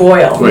Boyle. or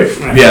Boyle. Wait.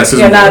 Yeah,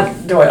 Susan yeah, Boyle.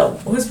 not Doyle.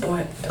 Who's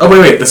Boyle? Oh,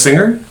 wait. The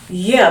singer?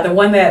 Yeah, the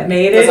one that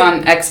made Was it.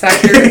 on X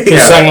Factor. He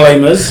sang Les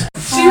Mis.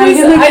 She was.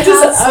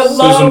 I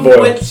love Susan Boyle.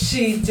 what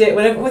she did.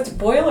 What's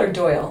Boyle or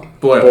Doyle?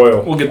 Boyle.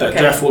 Boyle. We'll get that, Okay.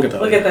 Jeff. We'll get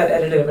that. We'll later. get that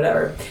edited,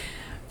 whatever.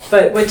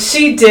 But what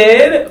she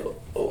did,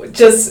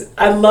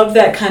 I love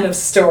that kind of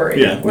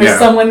story. Yeah. Where Yeah.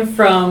 someone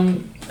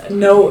from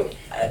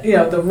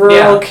the rural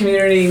Yeah.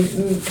 community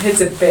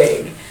hits it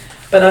big,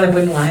 but I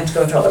wouldn't want him to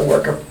go through all the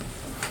work of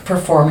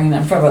performing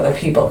in front of other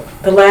people.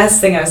 The last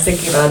thing I was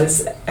thinking about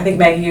is, I think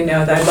Maggie, you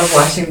know that I love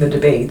watching the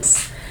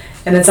debates.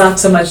 And it's not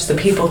so much the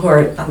people who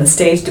are on the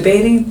stage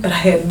debating, but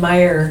I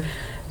admire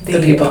the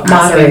people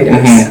moderators.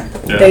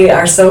 asking. Yeah. They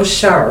are so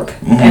sharp,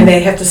 and they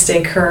have to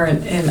stay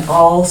current in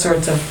all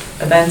sorts of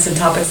events and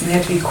topics, and they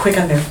have to be quick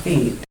on their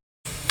feet.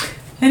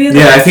 Any other-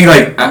 Yeah, I think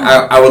like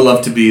I would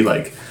love to be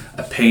like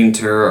a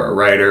painter or a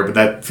writer, but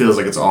that feels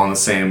like it's all in the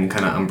same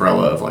kind of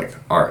umbrella of like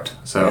art.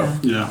 So,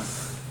 Yeah. Yeah.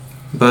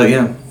 but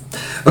yeah.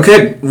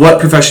 Okay, what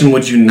profession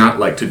would you not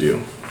like to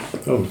do?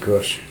 Oh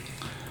gosh.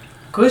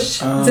 Gush? Is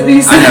that what you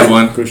I said? have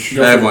one. Gush.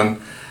 I have one.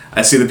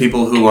 I see the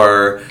people who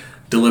are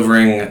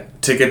delivering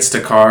tickets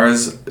to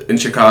cars in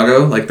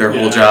Chicago. Like their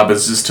whole Yeah. job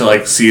is just to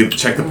like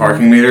check the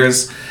parking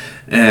meters,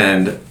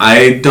 and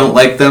I don't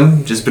like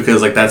them just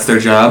because like that's their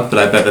job. But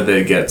I bet that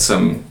they get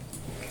some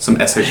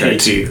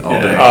shit all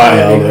day.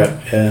 I love that.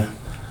 Yeah.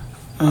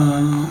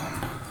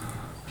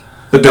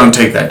 But don't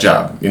take that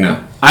job, you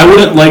know. I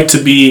wouldn't like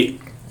to be.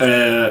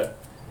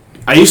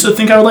 I used to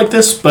think I would like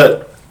this,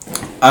 but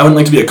I wouldn't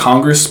like to be a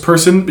Congress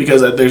person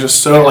because there's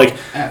just so like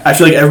I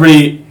feel like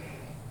everybody.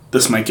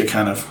 This might get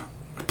kind of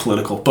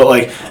political, but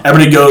like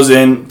everybody goes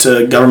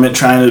into government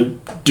trying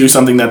to do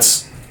something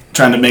that's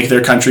trying to make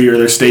their country or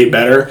their state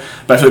better.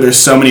 But I feel like there's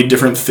so many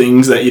different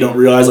things that you don't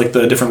realize, like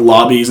the different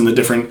lobbies and the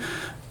different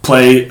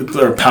play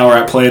or power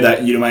at play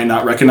that you might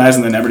not recognize,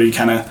 and then everybody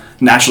kind of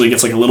naturally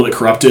gets like a little bit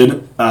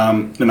corrupted,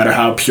 no matter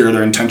how pure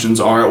their intentions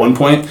are at one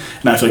point.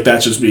 And I feel like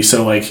that just be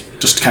so like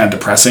just kind of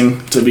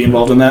depressing to be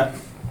involved in that.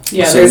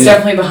 Yeah, So, there's yeah.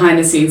 definitely behind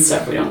the scenes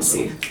stuff we don't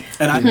see.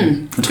 And I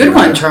Good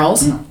one,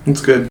 Charles.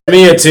 It's good. For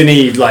me, it's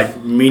any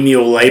like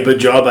menial labor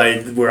job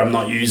where I'm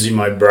not using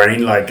my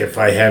brain. Like if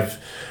I've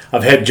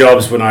had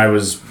jobs when I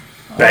was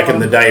back in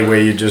the day where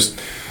you're just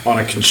on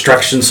a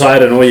construction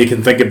site and all you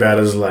can think about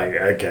is like,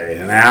 okay,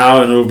 an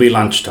hour and it'll be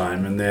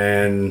lunchtime, and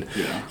then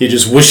you're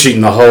just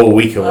wishing the whole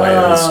week away.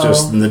 It's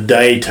just, and the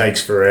day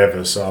takes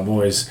forever. So I'm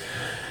always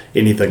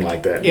anything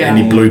like that. Yeah.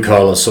 Any blue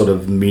collar sort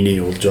of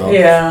menial job.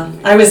 Yeah,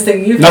 I was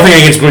thinking. Nothing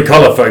against blue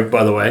collar folk,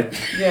 by the way.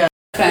 Yeah.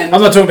 And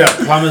I'm not talking about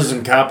plumbers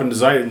and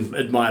carpenters. I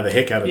admire the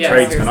heck out of Yeah,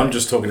 tradesmen. seriously. I'm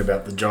just talking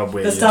about the job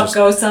where The you stop just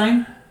go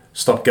sign.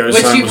 stop go which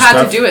sign you've was had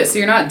tough. to do it, so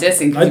you're not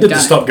dissing. 'cause I you've did the done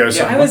stop it. go Yeah.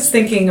 sign. I was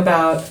thinking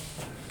about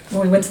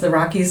when we went to the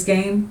Rockies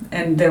game,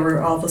 and there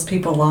were all those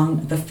people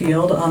along the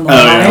field on the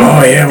line.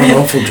 Oh yeah, what an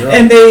awful job.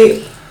 And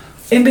they,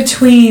 in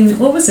between,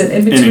 what was it?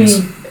 In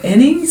between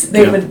Innings.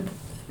 they Yeah. would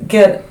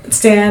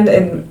stand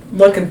and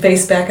look and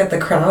face back at the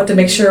crowd to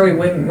make sure we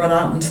wouldn't run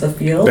out into the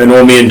field. And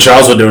all me and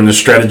Charles were doing is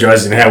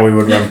strategizing how we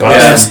would run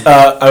past. Yes,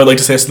 I would like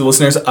to say to the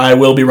listeners, I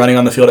will be running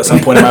on the field at some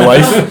point in my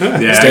life.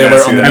 Yeah, Stay I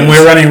alert see on that. that. And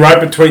we're running right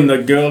between the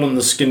girl and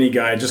the skinny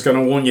guy. Just going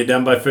to warn you,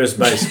 down by first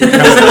base.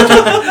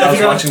 I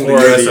was watching the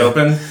Already. U.S.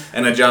 Open,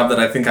 and a job that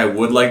I think I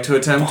would like to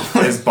attempt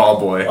is ball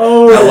boy.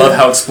 Oh. I love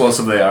how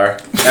explosive they are,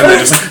 and they're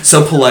just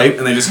so polite,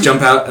 and they just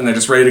jump out, and they're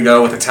just ready to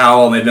go with a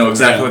towel, and they know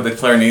exactly what the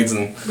player needs,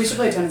 and We should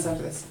play tennis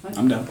after this. What?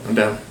 I'm down. I'm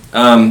down.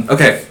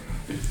 Okay,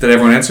 did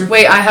everyone answer?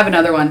 Wait, I have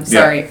another one.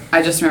 Sorry,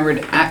 I just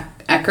remembered.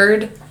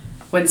 Eckerd,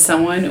 when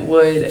someone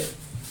would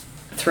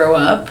throw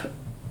up,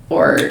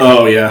 or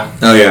Oh yeah.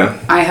 Oh yeah.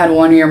 I had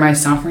one year my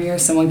sophomore year,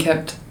 someone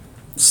kept,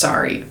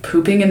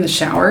 pooping in the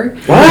shower.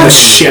 What?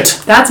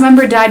 Shit. That's,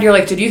 remember, Dad, you're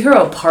like, did you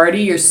throw a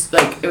party? You're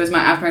like, it was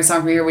after my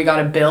sophomore year, we got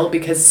a bill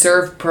because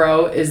Serve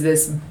Pro is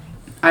this,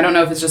 I don't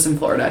know if it's just in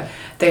Florida.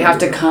 They have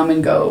to come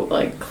and go,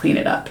 like, clean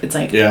it up. It's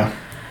like, Yeah.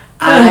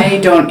 I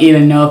don't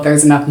even know if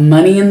there's enough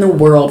money in the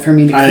world for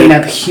me to clean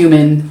up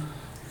human.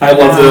 I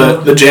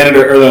love the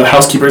janitor or the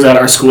housekeepers at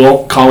our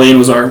school. Colleen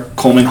was our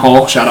Coleman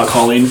Hall. Shout out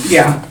Colleen.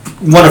 Yeah.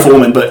 Wonderful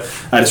woman, but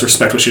I just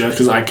respect what she does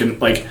because I can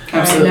like.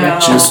 Absolutely. I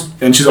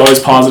know. She's always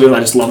positive.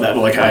 I just love that.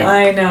 But like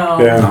I know.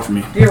 not for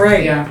me. You're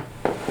right. Yeah.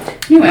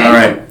 Anyway. All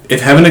right.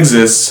 If heaven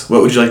exists,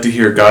 what would you like to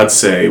hear God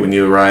say when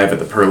you arrive at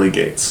the pearly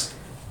gates?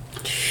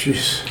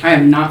 Jeez. I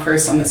am not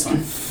first on this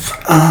one.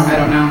 I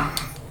don't know.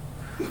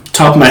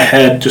 Top of my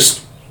head,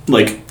 just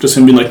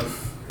him being like,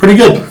 pretty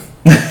good.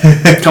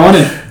 Come on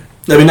in.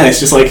 That'd be nice.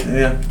 Just like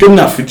Yeah. good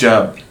enough. Good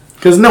job.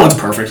 Because no one's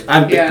perfect.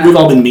 Yeah. We've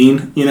all been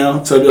mean, you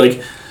know? So it'd be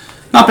like,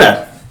 not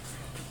bad.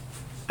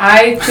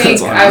 I think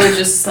That's all. I would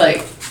just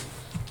like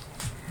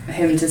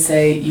him to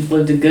say, "You've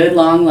lived a good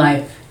long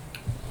life,"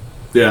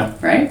 Yeah.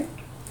 right?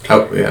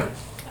 Oh, yeah.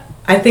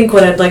 I think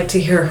what I'd like to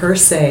hear her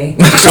say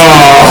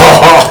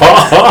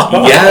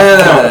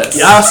Yes.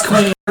 Yes,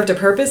 queen. served a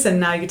purpose, and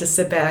now you get to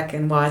sit back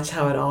and watch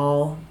how it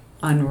all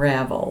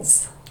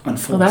unravels. Well,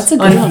 that's a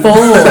good one.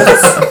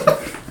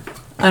 Unfolds.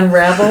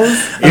 Unravels.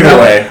 Either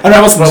way.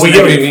 Unravels But we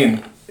get what you story.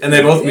 mean. And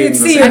they both mean the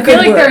See, same. I feel Good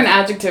like work. they're an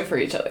adjective for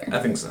each other. I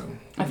think so.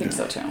 I think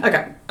so too.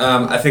 Okay.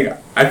 I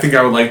think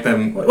I would like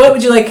them. What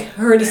would you like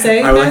her to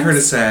say? I would like Max? her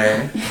to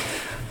say,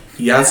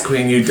 "Yes,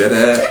 Queen, you did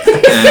it."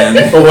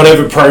 And Or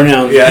whatever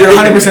pronoun. yeah, You're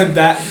 100%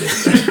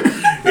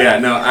 that. yeah.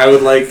 No, I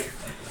would like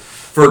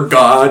for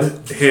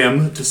God,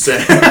 him to say.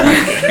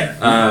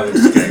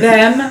 Just kidding.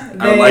 Them. They.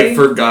 I would like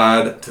for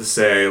God to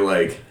say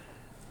like,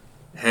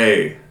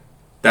 "Hey,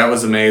 that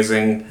was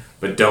amazing,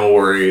 but don't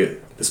worry,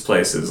 this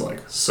place is like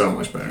so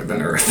much better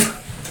than Earth."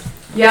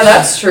 Yeah,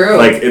 that's true.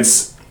 Like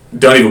it's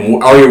don't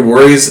even all your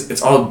worries.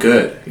 It's all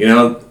good. You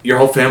know, your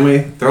whole family,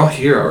 they're all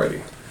here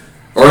already,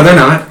 or they're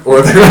not,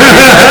 or they're.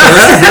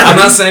 I'm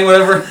not saying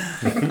whatever.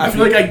 I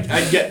feel like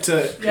I get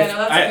to Yeah, no,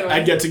 that's a good one.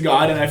 I get to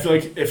God, and I feel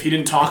like if he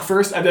didn't talk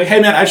first, I'd be like, hey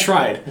man, I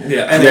tried.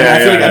 Yeah. And then Yeah, I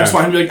feel like yeah, I just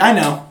want him to be like, I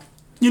know,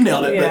 you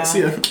nailed it, Yeah. but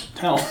see ya,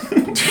 hell.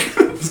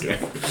 Just kidding.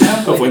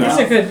 Hopefully These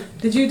not. are good.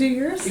 Did you do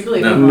yours? you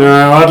believe No. me?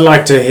 No, I'd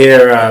like to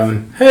hear,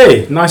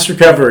 hey, nice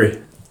recovery.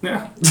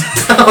 Yeah,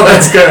 Oh,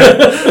 that's good.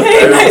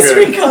 Hey, That's nice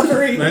good.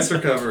 recovery. Nice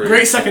recovery.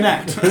 great second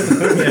act.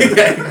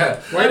 Yeah.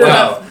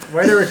 Wow.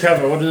 Way to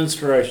recover. What an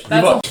inspiration.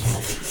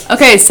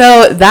 Okay,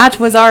 so that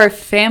was our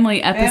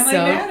family episode.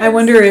 I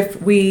wonder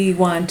if we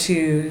want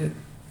to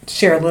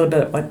share a little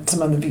bit of what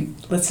some of the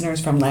listeners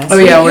from last Oh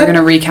week. yeah, we're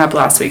gonna recap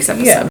last week's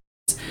episode.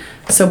 Yeah.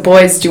 So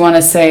boys, do you want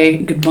to say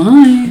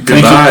goodbye?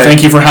 Goodbye.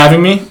 Thank you for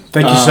having me.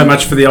 Thank you so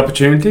much for the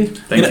opportunity.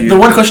 Thank you. The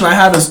one question I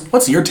have is,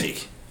 what's your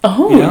take?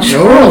 Oh, Yeah.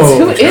 Charles,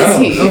 who is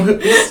he?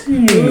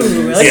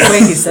 Ooh, I like the way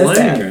he says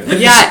that.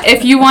 Yeah,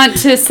 if you want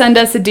to send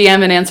us a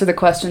DM and answer the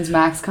questions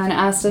Max kind of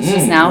asked us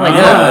just now, like,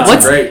 yeah, what's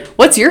that's great.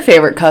 what's your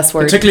favorite cuss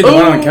word? Particularly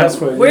the one on cuss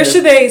word. Where yeah.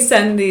 should they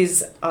send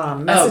these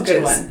messages? Oh,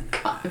 good one.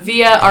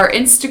 Via our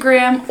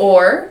Instagram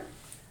or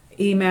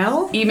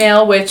Email.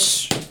 email,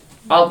 which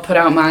I'll put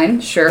out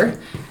mine, sure.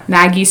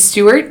 Maggie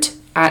Stewart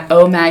at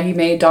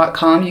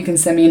omaggiemay.com. You can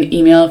send me an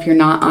email if you're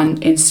not on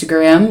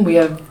Instagram. We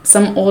have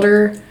some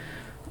older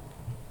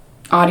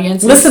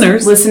audience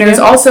Listeners. Yeah.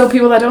 also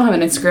people that don't have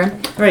an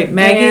Instagram. Right,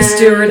 Maggie And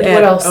Stewart what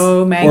at else?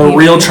 Maggie. Or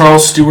Real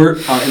Charles Stewart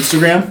on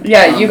Instagram.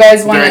 Yeah, you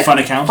guys want Very fun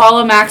to account.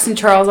 follow Max and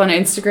Charles on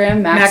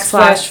Instagram, Max Max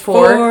Flash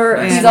 4.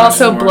 Max He's And Flash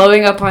also 4.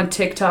 blowing up on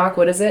TikTok.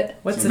 What is it?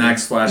 what's it?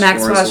 Max Flash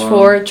Max 4 as Flash well.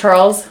 4.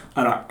 Charles,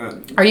 I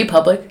don't, are you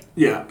public?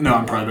 yeah, no,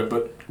 I'm private,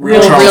 but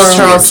Real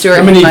Charles Stewart.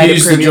 How many he might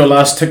views approve did you. your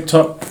last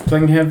TikTok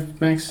thing have,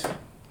 Max?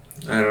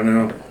 I don't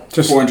know.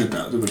 Just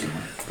 400,000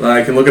 Well,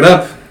 I can look it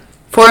up.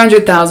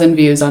 400,000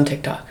 views on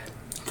TikTok.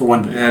 for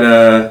one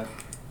video. At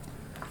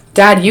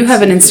Dad, you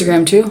have an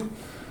Instagram too?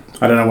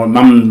 I don't know what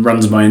Mum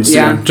runs my Instagram.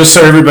 Yeah. Just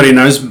so everybody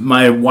knows,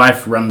 my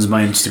wife runs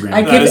my Instagram.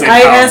 That is a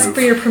I power ask move.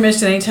 for your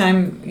permission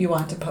anytime you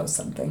want to post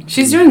something.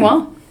 She's doing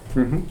well.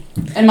 Mhm.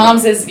 And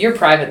Mom's is, you're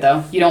private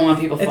though. You don't want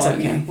people It's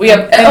following okay. you. We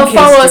have, And oh, kids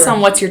follow do us it.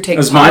 on What's Your Take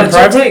Is Pod. mine What's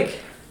your private? take?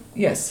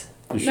 Yes.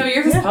 No,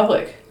 yours is Yeah.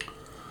 public.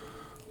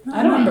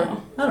 I don't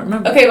know. I don't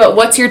remember. Okay, but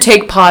What's Your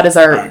Take Pod is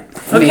our main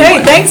Okay,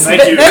 one. thanks.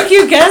 Thank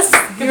you. guests.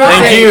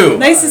 Thank you.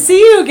 Nice to see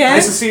you again.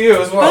 Nice to see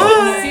you as well.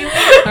 Bye.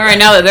 All right,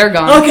 now that they're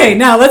gone. Okay,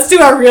 now let's do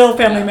our real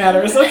family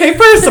matters. Okay,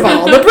 first of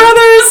all, the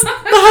brothers,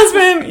 the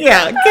husband,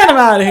 yeah, get them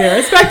out of here.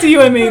 It's back to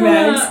you and me,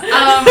 Max.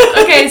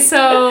 Okay,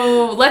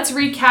 so let's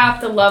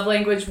recap the love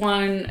language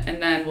one,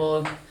 and then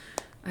we'll.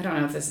 I don't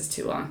know if this is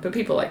too long, but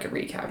people like a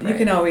recap, right? You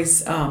can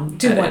always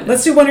do one.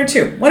 Let's do one or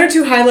two. One or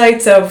two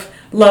highlights of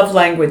love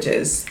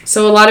languages.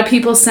 So a lot of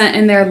people sent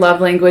in their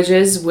love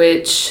languages,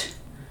 which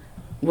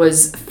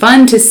was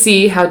fun to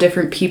see how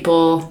different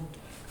people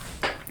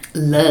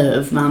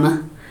love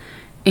Mama.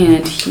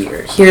 And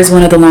here's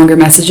one of the longer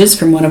messages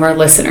from one of our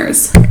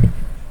listeners.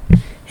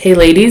 Hey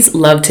ladies,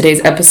 love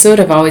today's episode.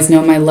 I've always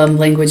known my love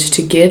language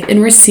to give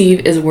and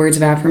receive is words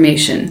of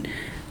affirmation.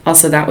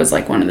 Also, that was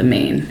like one of the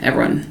main,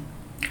 everyone.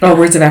 Oh,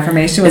 words of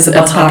affirmation was It's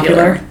the most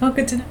popular. popular. Oh,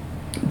 good to know.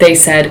 They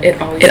said,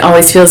 it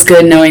always feels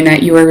good knowing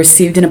that you are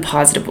received in a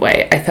positive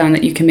way. I found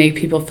that you can make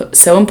people feel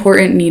so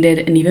important, needed,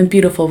 and even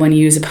beautiful when you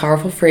use a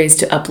powerful phrase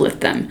to uplift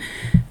them.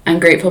 I'm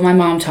grateful my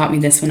mom taught me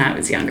this when I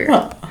was younger.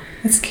 Oh,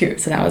 that's cute.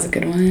 So that was a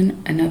good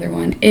one. Another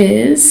one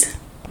is,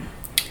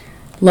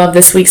 love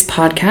this week's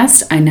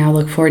podcast. I now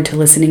look forward to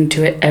listening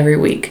to it every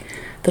week.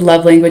 The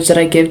love language that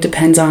I give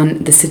depends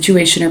on the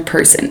situation or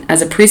person.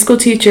 As a preschool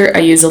teacher, I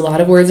use a lot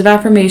of words of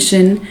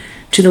affirmation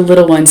to the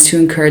little ones to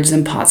encourage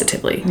them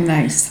positively.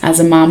 Nice. As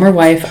a mom or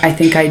wife, I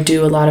think I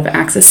do a lot of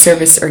acts of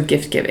service or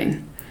gift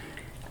giving.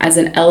 As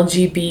an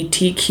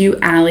LGBTQ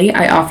ally,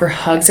 I offer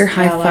hugs or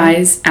high Ally.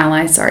 fives.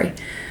 Ally, sorry.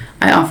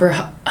 I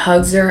offer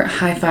hugs or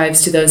high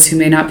fives to those who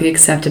may not be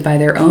accepted by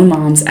their own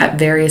moms at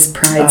various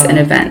prides and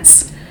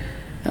events.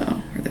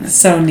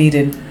 So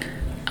needed.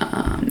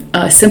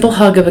 A simple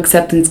hug of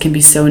acceptance can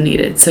be so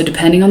needed. So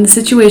depending on the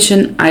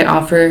situation, I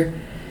offer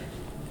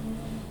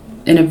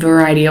in a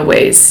variety of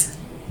ways.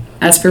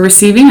 As for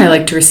receiving, I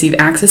like to receive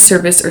acts of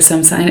service or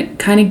some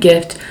kind of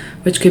gift,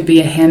 which could be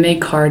a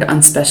handmade card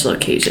on special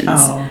occasions.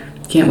 Oh,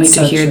 Can't wait that's to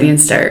so hear true.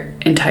 the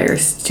entire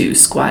Stew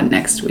Squad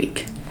next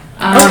week.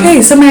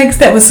 Okay, so Megs,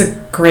 that was a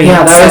great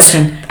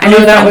session. I know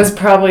that was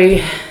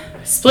probably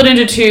split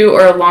into two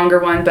or a longer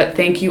one, but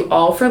thank you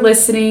all for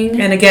listening.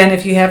 And again,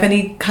 if you have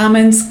any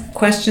comments,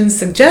 questions,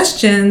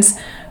 suggestions,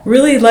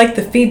 really like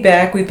the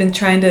feedback. We've been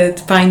trying to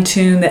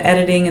fine-tune the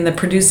editing and the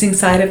producing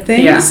side of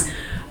things. Yeah.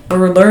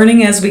 We're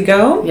learning as we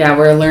go. Yeah,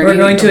 we're learning.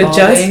 We're going to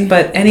adjust, evolving.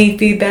 but any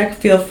feedback,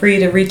 feel free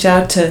to reach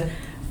out to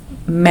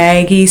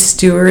Maggie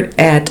Stewart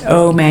at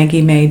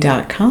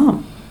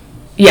omaggiemay.com.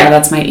 Yeah,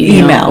 that's my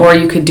email. Email. Or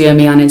you could DM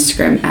me on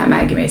Instagram at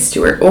Maggie May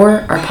Stewart,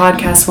 or our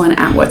podcast one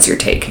at What's Your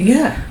Take?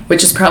 Yeah.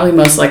 Which is probably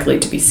most likely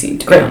to be seen,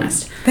 to be Great.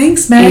 honest.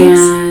 Thanks, Megs.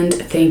 And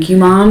thank you,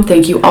 Mom.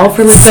 Thank you all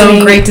for listening.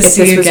 So great to If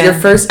see this you was again.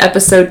 your first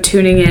episode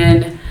tuning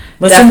in,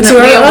 Listen to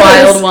definitely our a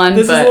others. wild one.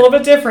 This but is a little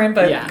bit different,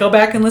 but Yeah. go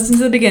back and listen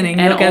to the beginning.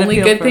 and You'll get a only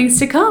feel good for it. things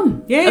to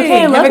come. Yay. Okay, I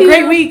Have love a you.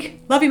 great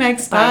week. Love you,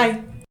 Megs. Bye.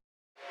 Bye.